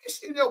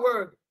promised in your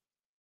word,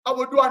 I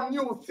will do a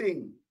new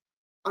thing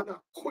and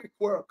a quick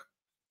work.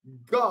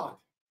 God,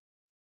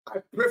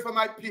 I pray for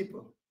my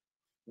people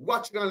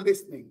watching and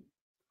listening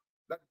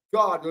that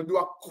God will do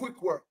a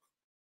quick work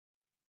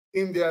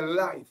in their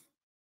life.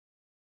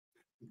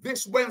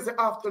 This Wednesday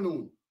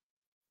afternoon,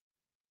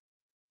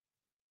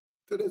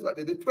 today's what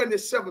day? The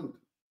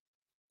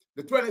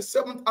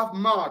 27th of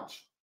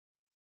March,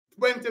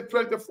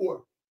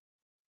 2024.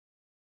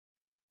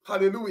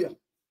 Hallelujah.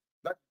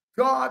 That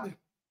God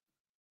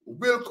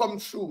will come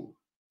true.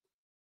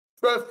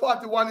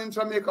 12:41 in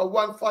Jamaica,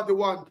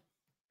 1:41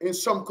 in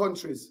some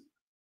countries.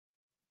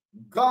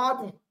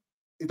 God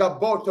is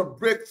about to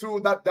break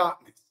through that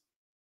darkness.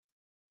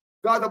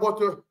 God is about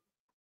to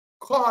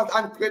cause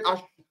and create a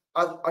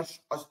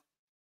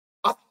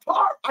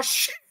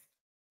shift.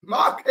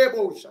 Mark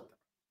emotion.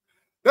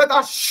 That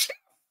a shift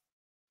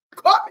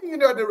coming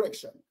in your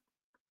direction.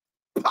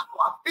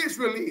 Power is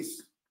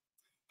released.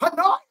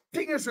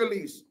 Anointing is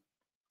released.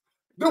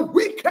 The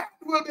wicked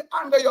will be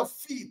under your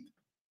feet.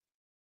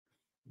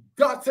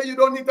 God said you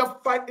don't need to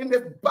fight in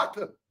this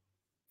battle,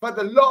 but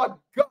the Lord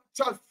God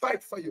shall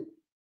fight for you.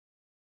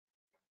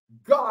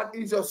 God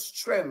is your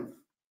strength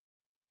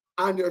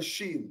and your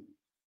shield.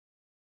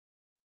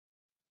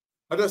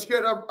 I just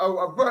heard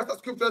a verse of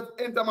scripture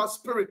enter my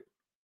spirit.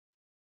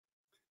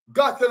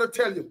 God said to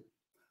tell you,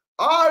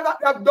 all that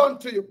they have done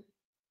to you,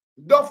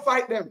 don't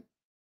fight them.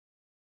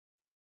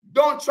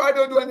 Don't try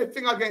to do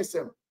anything against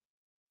them.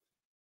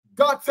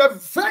 God said,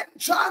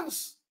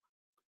 vengeance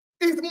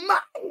is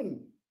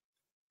mine.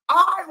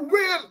 I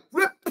will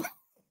repay,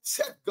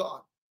 said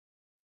God.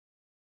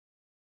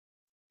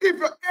 If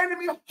your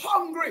enemy is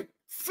hungry,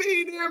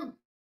 feed him.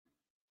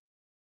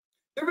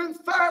 If he's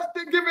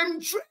thirsty, give him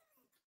drink.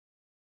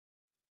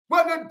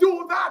 When you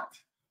do that,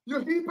 you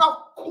heap a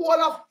coal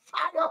of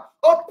fire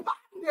upon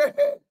your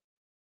head.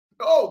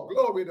 Oh,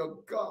 glory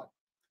to God.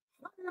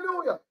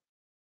 Hallelujah.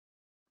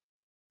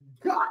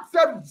 God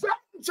said,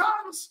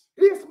 vengeance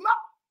is mine.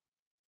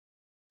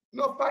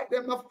 No fight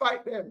them, no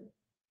fight them.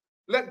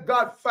 Let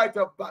God fight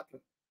a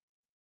battle.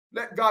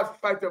 Let God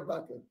fight a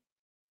battle.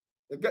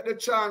 You get the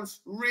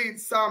chance, read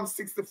Psalm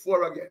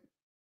 64 again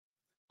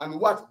and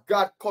watch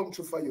God come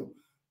true for you.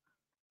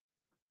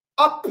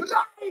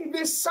 Apply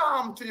this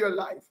psalm to your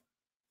life.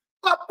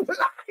 Apply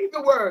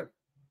the word.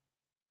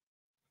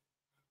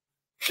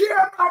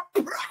 Hear my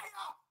prayer.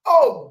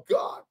 Oh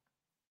God.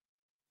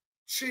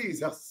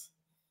 Jesus.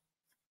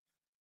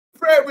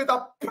 Pray with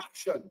a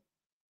passion.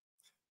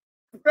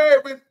 Pray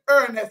with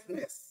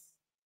earnestness.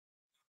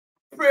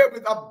 Pray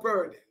with a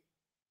burden.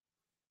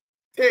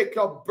 Take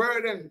your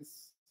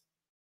burdens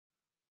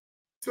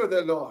to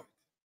the Lord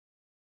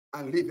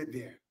and leave it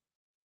there.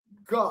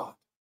 God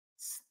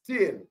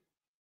still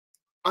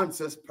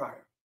answers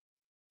prayer.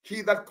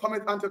 He that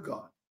cometh unto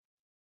God,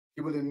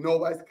 he will in no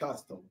wise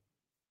cast down.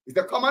 He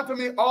said, come unto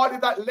me, all ye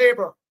that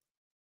labor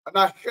and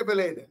are heavy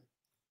laden,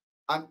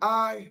 and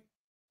I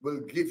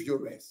will give you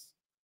rest.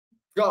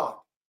 God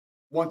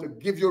wants to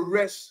give you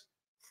rest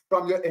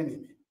from your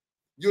enemy.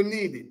 You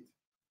need it.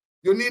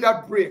 You need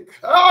a break.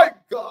 Oh,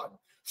 God.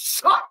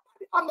 Somebody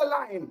on the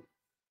line.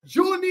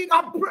 You need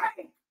a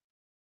break.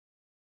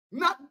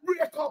 Not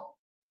break up.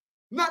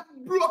 Not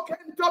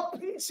broken to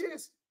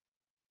pieces.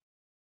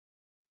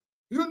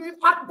 You need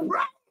a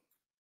break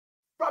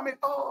from it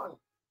all.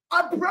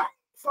 A break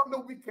from the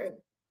wicked.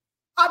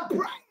 A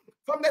break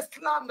from the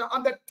slander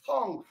and the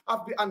tongue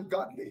of the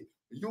ungodly.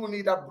 You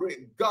need a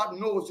break. God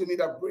knows you need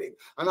a break.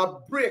 And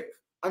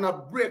a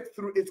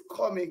breakthrough is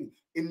coming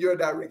in your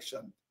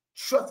direction.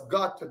 Trust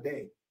God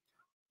today.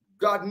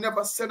 God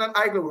never said an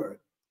idle word.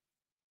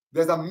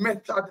 There's a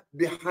method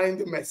behind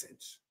the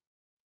message.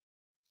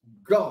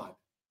 God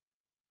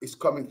is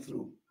coming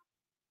through.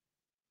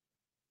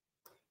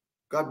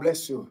 God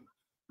bless you.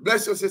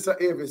 Bless you, Sister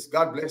Avis.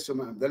 God bless you,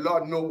 man. The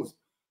Lord knows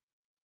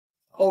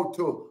how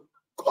to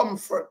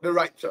comfort the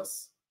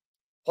righteous,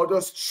 how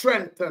to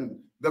strengthen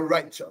the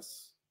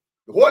righteous.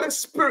 The Holy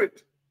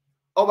Spirit,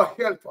 our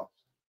helper.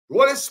 The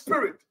Holy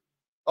Spirit,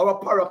 our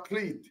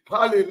paraclete.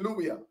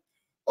 Hallelujah.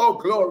 Oh,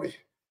 glory.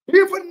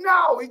 Even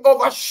now, it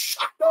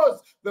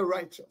overshadows the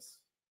righteous.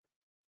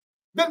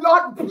 The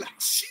Lord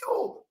bless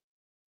you,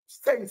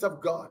 saints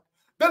of God.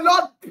 The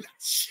Lord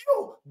bless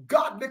you,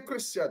 godly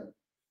Christian.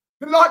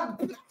 The Lord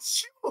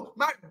bless you,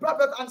 my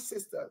brothers and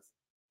sisters.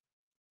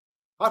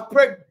 I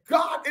pray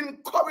God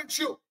encourage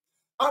you.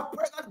 I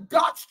pray that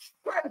God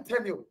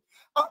strengthen you.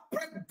 I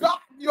pray God,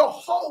 your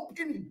hope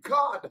in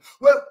God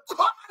will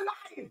come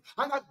alive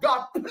and that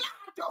God plant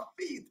your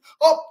feet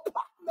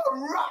upon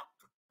the rock.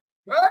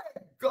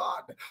 Hey,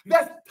 God, the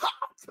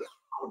storm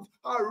clouds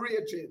are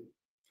raging,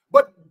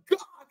 but God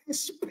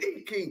is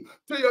speaking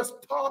to your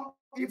storm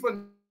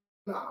even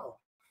now.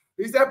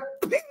 He said,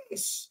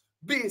 peace,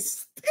 be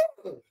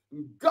still.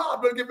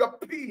 God will give you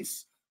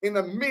peace in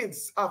the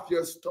midst of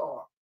your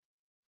storm.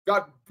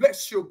 God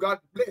bless you. God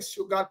bless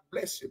you. God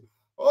bless you.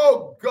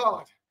 Oh,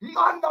 God.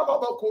 Manda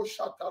babako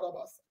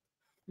shatarabasa.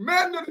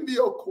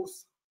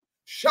 Mendribiokos.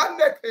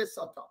 Shande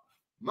kesata.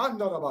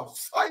 Mandaraba.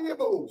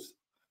 Sayebos.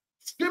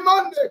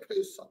 Skimande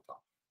kesata.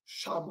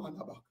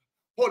 Shamanaba.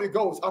 Holy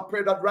Ghost, I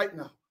pray that right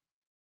now,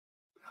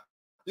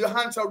 your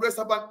hands are rest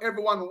upon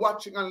everyone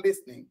watching and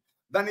listening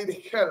that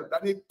need help,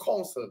 that need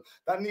counsel,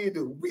 that need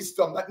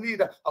wisdom, that need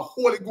a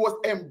Holy Ghost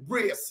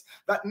embrace,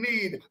 that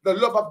need the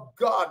love of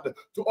God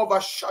to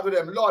overshadow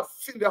them. Lord,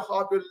 fill their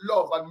heart with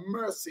love and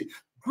mercy,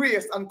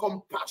 grace and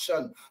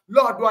compassion.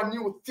 Lord, do a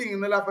new thing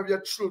in the life of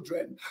your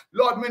children.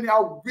 Lord, many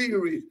are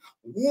weary,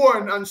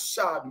 worn and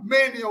sad.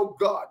 Many, oh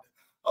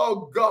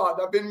God,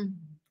 have been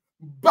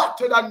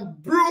battered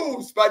and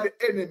bruised by the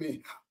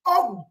enemy.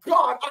 Oh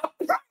God, I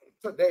pray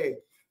today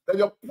that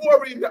you're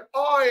pouring the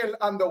oil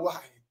and the wine.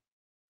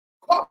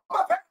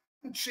 Cover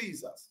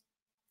Jesus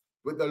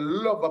with the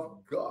love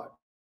of God.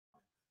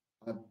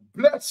 I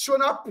bless you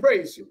and I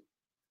praise you.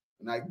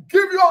 And I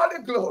give you all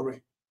the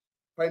glory.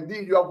 For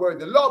indeed you are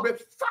worthy. Lord, we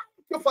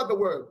thank you for the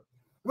word.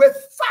 We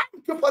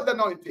thank you for the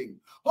anointing.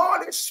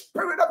 Holy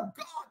Spirit of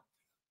God,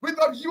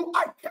 without you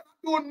I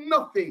cannot do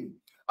nothing.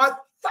 I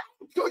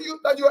thank you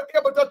that you are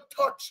able to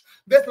touch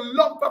this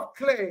lump of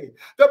clay,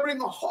 to bring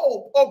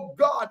hope, oh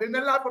God, in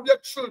the life of your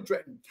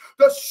children,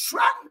 to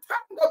strengthen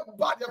the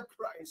body of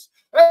Christ,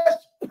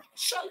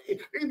 especially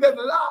in the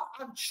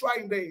last and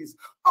trying days.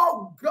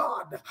 Oh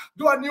God,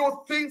 do a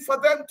new thing for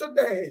them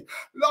today.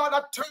 Lord,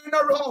 I turn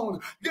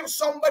around, give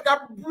somebody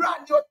a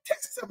brand new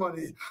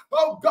testimony.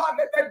 Oh God,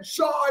 let their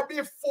joy be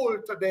full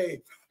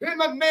today. In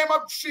the name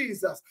of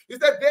Jesus, is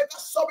that they that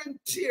sow in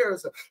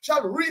tears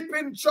shall reap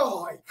in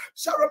joy,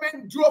 shall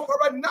remain endure for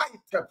a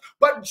night,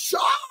 but joy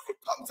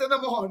comes in the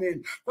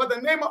morning. For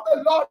the name of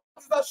the Lord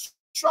is a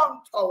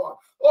strong tower.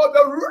 Oh,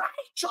 the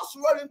righteous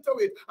run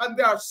into it and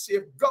they are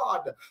safe.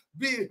 God,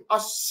 be a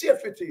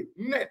safety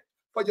net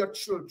for your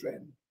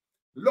children.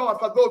 Lord,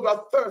 for those who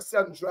are thirsty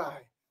and dry,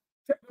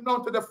 take them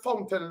down to the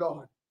fountain,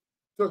 Lord,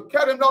 to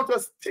carry them down to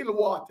still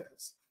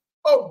waters.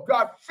 Oh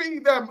God,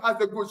 feed them as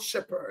a good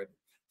shepherd.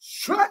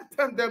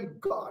 Strengthen them,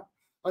 God,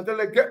 until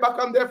they get back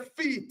on their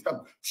feet.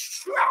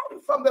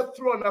 Strength from the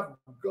throne of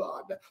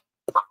God.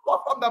 Power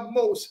from the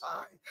Most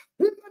High.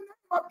 In the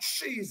name of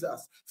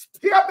Jesus,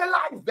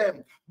 stabilize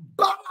them,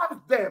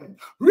 balance them,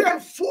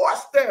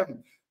 reinforce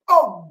them.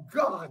 Oh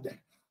God,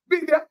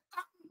 be the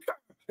anchor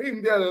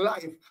in their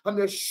life and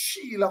the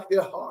shield of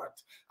their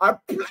heart. I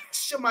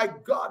bless you, my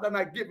God, and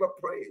I give you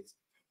praise.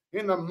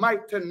 In the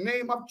mighty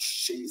name of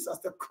Jesus,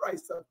 the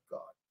Christ of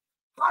God.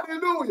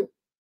 Hallelujah.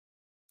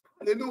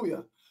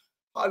 Hallelujah.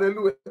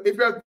 Hallelujah. If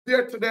you're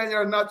there today and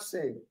you're not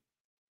saved,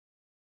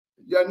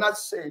 you're not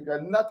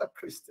a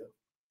Christian,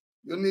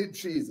 you need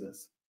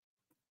Jesus.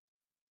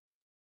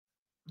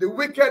 The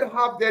wicked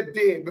have their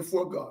day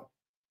before God,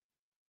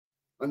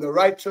 and the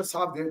righteous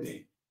have their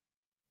day.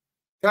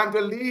 Time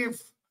to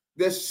leave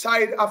the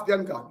side of the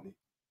ungodly.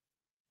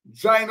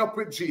 Join up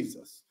with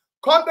Jesus.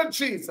 Come to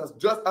Jesus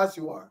just as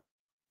you are.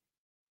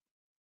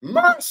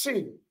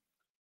 Mercy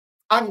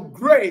And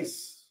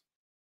grace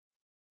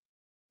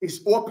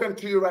is open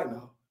to you right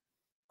now.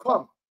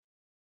 Come.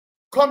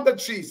 Come to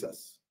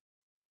Jesus.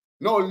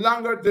 No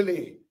longer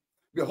delay.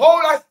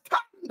 Behold, I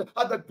stand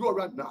at the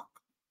door and knock.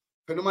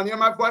 If any man hear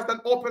my voice and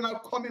open, I'll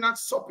come in and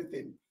sup with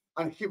him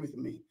and he with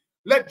me.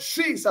 Let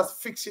Jesus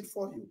fix it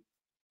for you.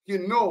 He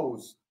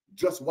knows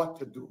just what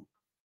to do.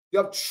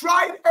 You have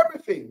tried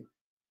everything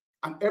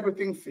and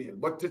everything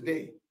failed. But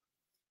today,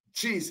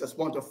 Jesus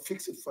wants to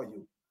fix it for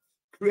you.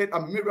 Create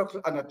a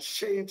miracle and a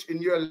change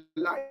in your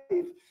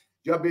life.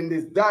 You have been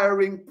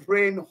desiring,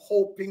 praying,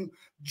 hoping,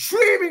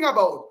 dreaming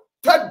about.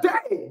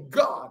 Today,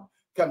 God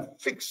can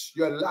fix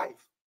your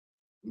life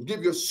and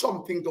give you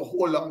something to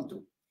hold on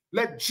to.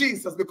 Let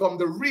Jesus become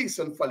the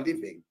reason for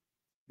living,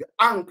 the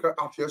anchor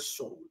of your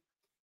soul.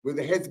 With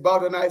the heads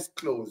bowed and eyes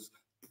closed,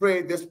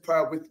 pray this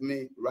prayer with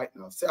me right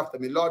now. Say after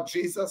me, Lord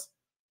Jesus,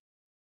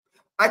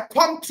 I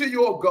come to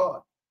you, O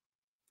God,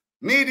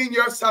 needing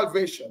your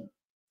salvation.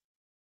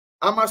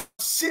 I'm a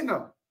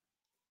sinner,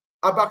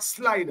 a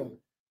backslider.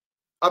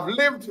 I've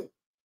lived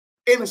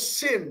in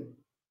sin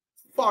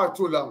far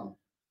too long.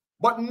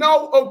 But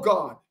now, oh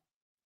God,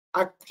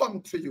 I come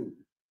to you,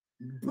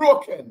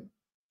 broken,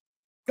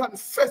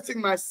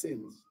 confessing my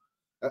sins.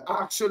 I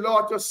ask you,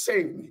 Lord, to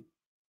save me.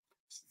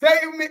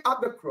 Save me at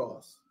the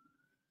cross.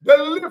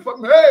 Deliver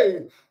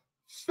me.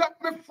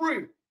 Set me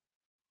free.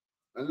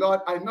 And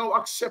Lord, I now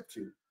accept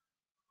you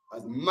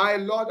as my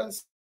Lord and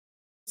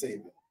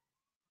Savior.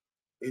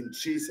 In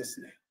Jesus'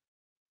 name,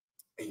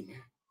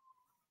 amen.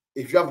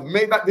 If you have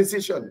made that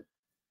decision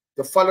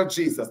to follow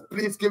Jesus,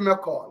 please give me a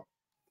call.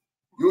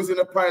 Using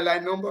the prayer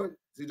line number,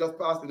 you just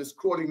passed the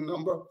scrolling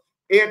number,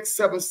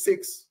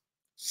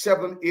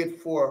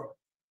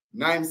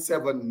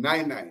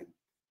 876-784-9799.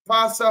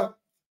 Pastor,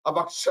 I've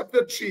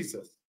accepted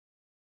Jesus,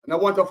 and I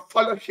want to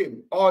follow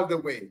him all the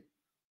way.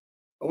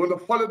 I want to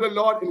follow the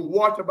Lord in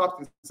water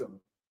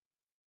baptism.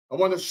 I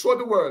want to show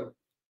the world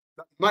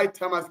that my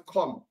time has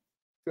come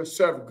to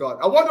serve God.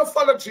 I want to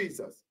follow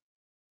Jesus.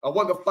 I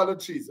want to follow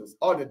Jesus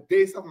all the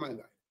days of my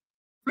life.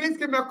 Please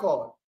give me a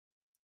call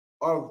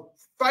or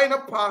find a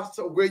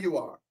pastor where you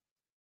are.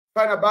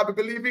 Find a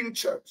Bible-believing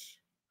church,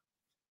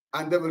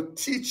 and they will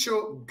teach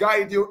you,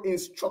 guide you,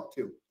 instruct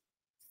you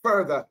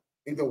further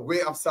in the way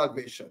of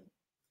salvation.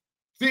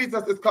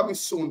 Jesus is coming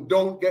soon.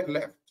 Don't get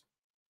left,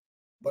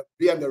 but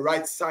be on the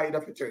right side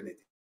of eternity.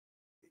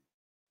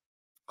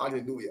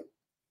 Hallelujah.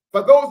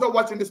 For those that are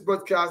watching this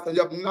broadcast and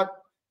you have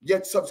not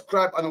yet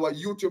subscribed on our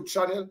YouTube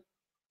channel,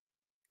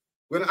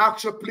 we're going to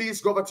ask you, please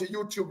go over to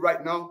YouTube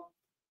right now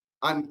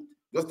and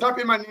just type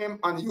in my name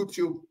on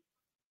YouTube,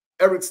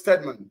 Eric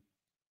Steadman,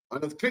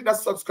 and just click that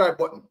subscribe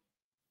button.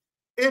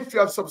 If you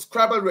have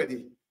subscribed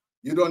already,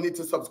 you don't need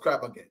to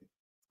subscribe again.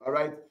 All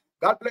right?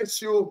 God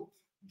bless you.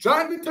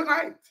 Join me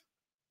tonight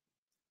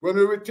when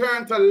we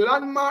return to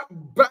Landmark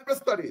Bible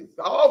Studies.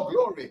 Oh,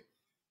 glory.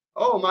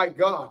 Oh, my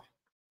God.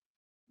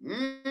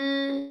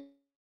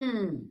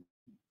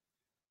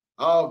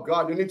 Oh,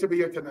 God, you need to be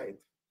here tonight.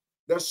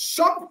 There's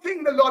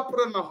something the Lord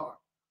put on my heart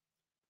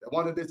I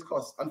want to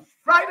discuss. On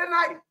Friday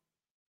night,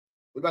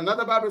 with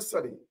another Bible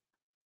study,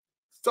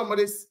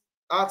 somebody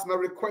asked me a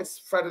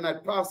request Friday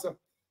night, Pastor,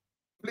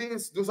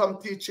 please do some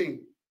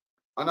teaching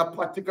on a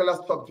particular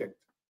subject.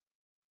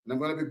 And I'm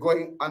going to be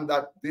going on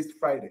that this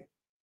Friday.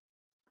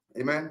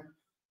 Amen.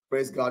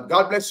 Praise God.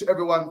 God bless you,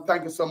 everyone.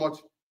 Thank you so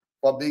much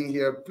for being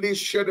here. Please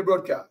share the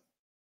broadcast.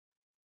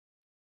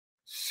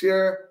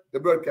 Share the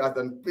broadcast,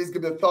 and please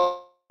give the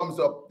thumbs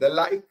up, the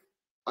like,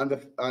 and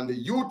the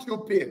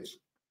YouTube page.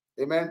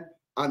 Amen.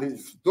 And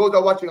if those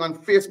are watching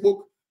on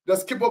Facebook,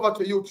 just skip over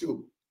to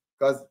YouTube,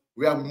 because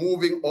we are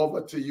moving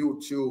over to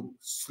YouTube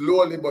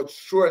slowly but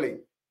surely.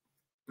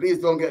 Please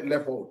don't get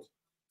left out.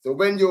 So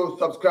when you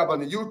subscribe on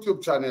the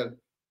YouTube channel,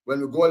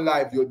 when we go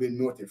live, you'll be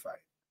notified.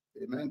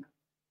 Amen.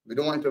 We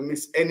don't want to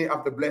miss any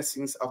of the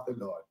blessings of the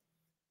Lord.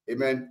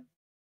 Amen.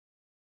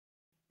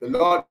 The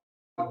Lord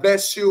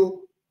bless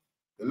you.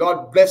 The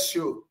Lord bless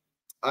you.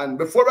 And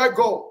before I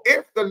go,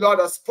 if the Lord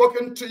has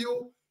spoken to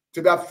you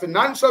to that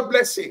financial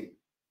blessing,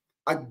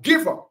 a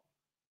giver,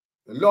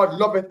 the Lord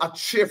loveth a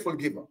cheerful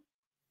giver.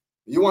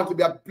 You want to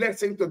be a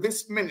blessing to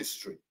this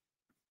ministry,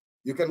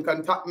 you can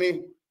contact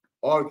me,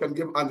 or you can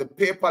give on the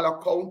PayPal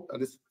account on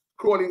the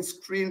scrolling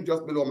screen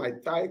just below my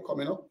tie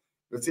coming up.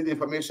 You'll see the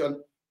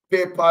information,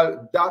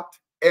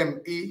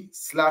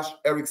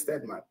 paypal.me/Eric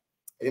Steadman.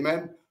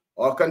 Amen.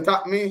 Or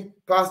contact me,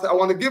 Pastor, I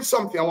want to give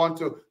something. I want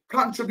to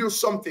contribute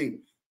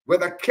something,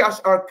 whether cash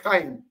or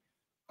kind,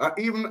 or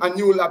even a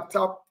new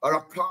laptop or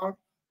a car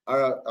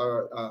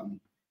or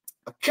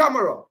a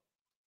camera.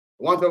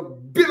 I want to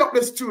build up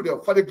the studio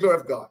for the glory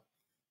of God.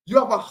 You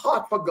have a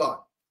heart for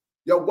God.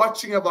 You're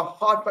watching, you have a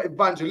heart for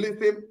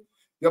evangelism.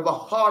 You have a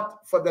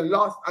heart for the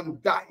lost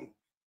and dying.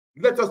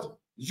 Let us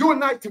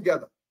unite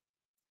together.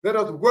 Let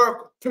us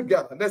work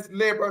together. Let's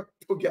labor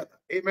together.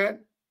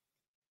 Amen.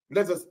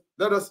 Let us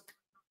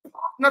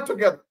partner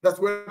together. That's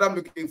what I'm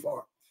looking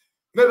for.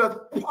 Let us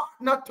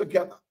partner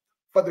together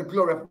for the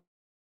glory of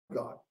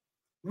God.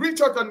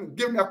 Reach out and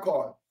give me a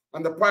call.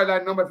 And the prayer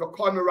line number, if you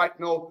call me right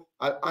now,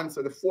 I'll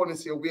answer. The phone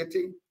is here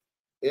waiting.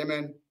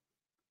 Amen.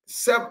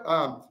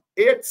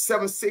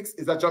 876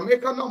 is a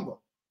Jamaican number.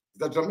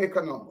 It's a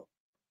Jamaican number.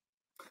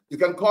 You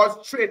can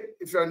call straight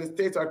if you're in the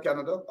States or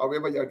Canada, or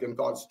wherever you can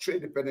call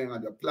straight, depending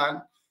on your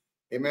plan.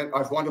 Amen.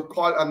 Or if you want to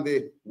call on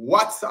the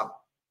WhatsApp,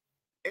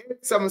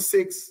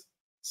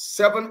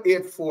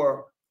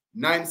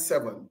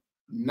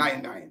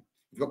 876-784-9799.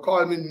 If you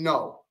call me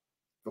now,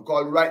 if you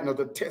call right now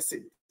to test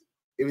it,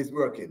 if it's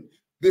working,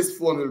 this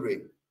phone will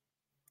ring.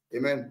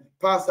 Amen.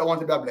 Pastor, I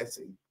want to be a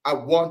blessing. I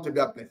want to be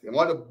a blessing. I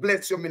want to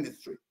bless your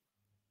ministry.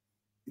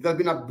 It has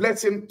been a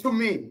blessing to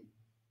me.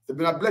 It's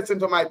been a blessing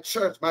to my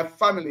church, my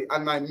family,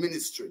 and my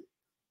ministry.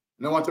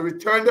 And I want to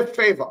return the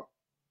favor.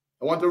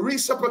 I want to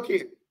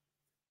reciprocate.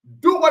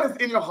 Do what is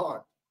in your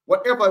heart.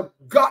 Whatever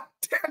God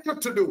tells you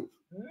to do,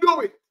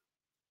 do it.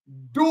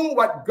 Do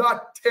what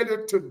God tells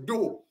you to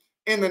do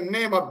in the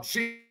name of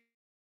Jesus.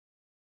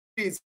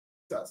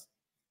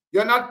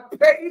 You're not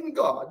paying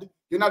God.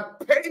 You're not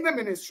paying the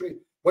ministry,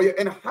 but you're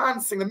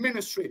enhancing the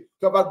ministry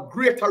to have a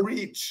greater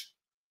reach,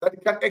 that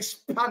it can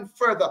expand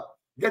further,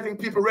 getting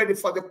people ready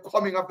for the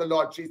coming of the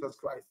Lord Jesus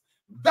Christ.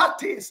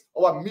 That is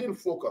our main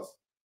focus,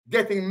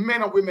 getting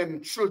men and women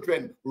and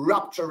children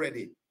rapture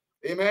ready.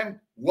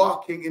 Amen.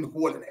 Walking in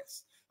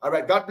holiness. All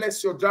right. God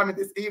bless you. Join me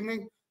this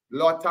evening.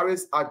 Lord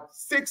Tarris at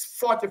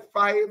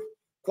 6:45,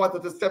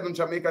 6:45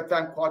 Jamaica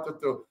time,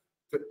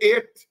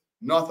 7:45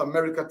 North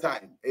America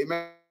time.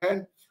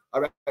 Amen.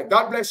 All right.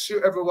 God bless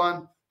you,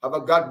 everyone. Have a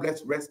God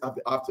bless rest of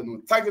the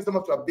afternoon. Thank you so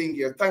much for being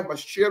here. Thank you for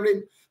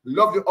sharing.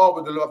 Love you all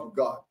with the love of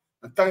God.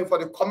 And thank you for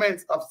the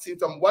comments. I've seen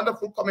some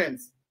wonderful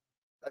comments.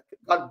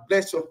 God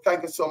bless you.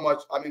 Thank you so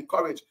much. I'm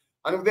encouraged.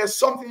 And if there's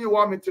something you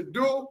want me to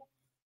do,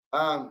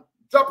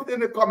 drop it in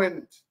the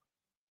comment.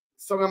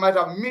 Some I might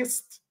have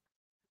missed.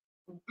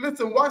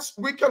 Listen, once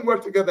we can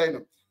work together, you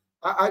know.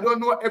 I don't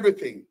know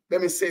everything.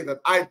 Let me say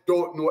that I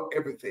don't know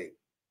everything.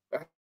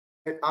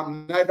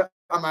 Neither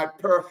am I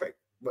perfect,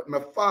 but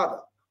my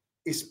Father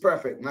is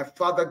perfect. My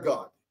Father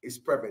God is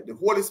perfect. The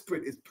Holy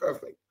Spirit is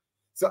perfect.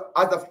 So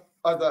as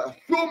a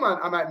human,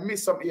 I might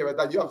miss some areas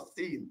that you have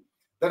seen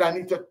that I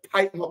need to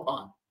tighten up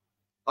on,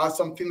 or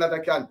something that I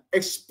can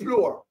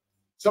explore,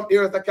 some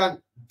areas I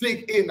can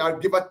dig in or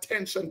give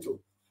attention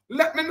to.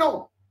 Let me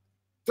know.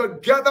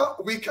 Together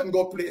we can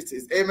go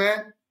places.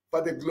 Amen.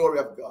 For the glory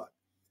of God.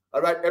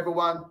 All right,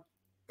 everyone.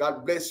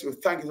 God bless you.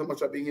 Thank you so much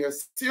for being here.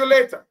 See you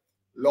later,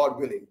 Lord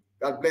willing.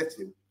 God bless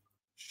you.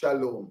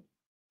 Shalom.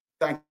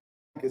 Thank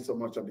you so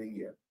much for being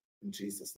here. In Jesus' name.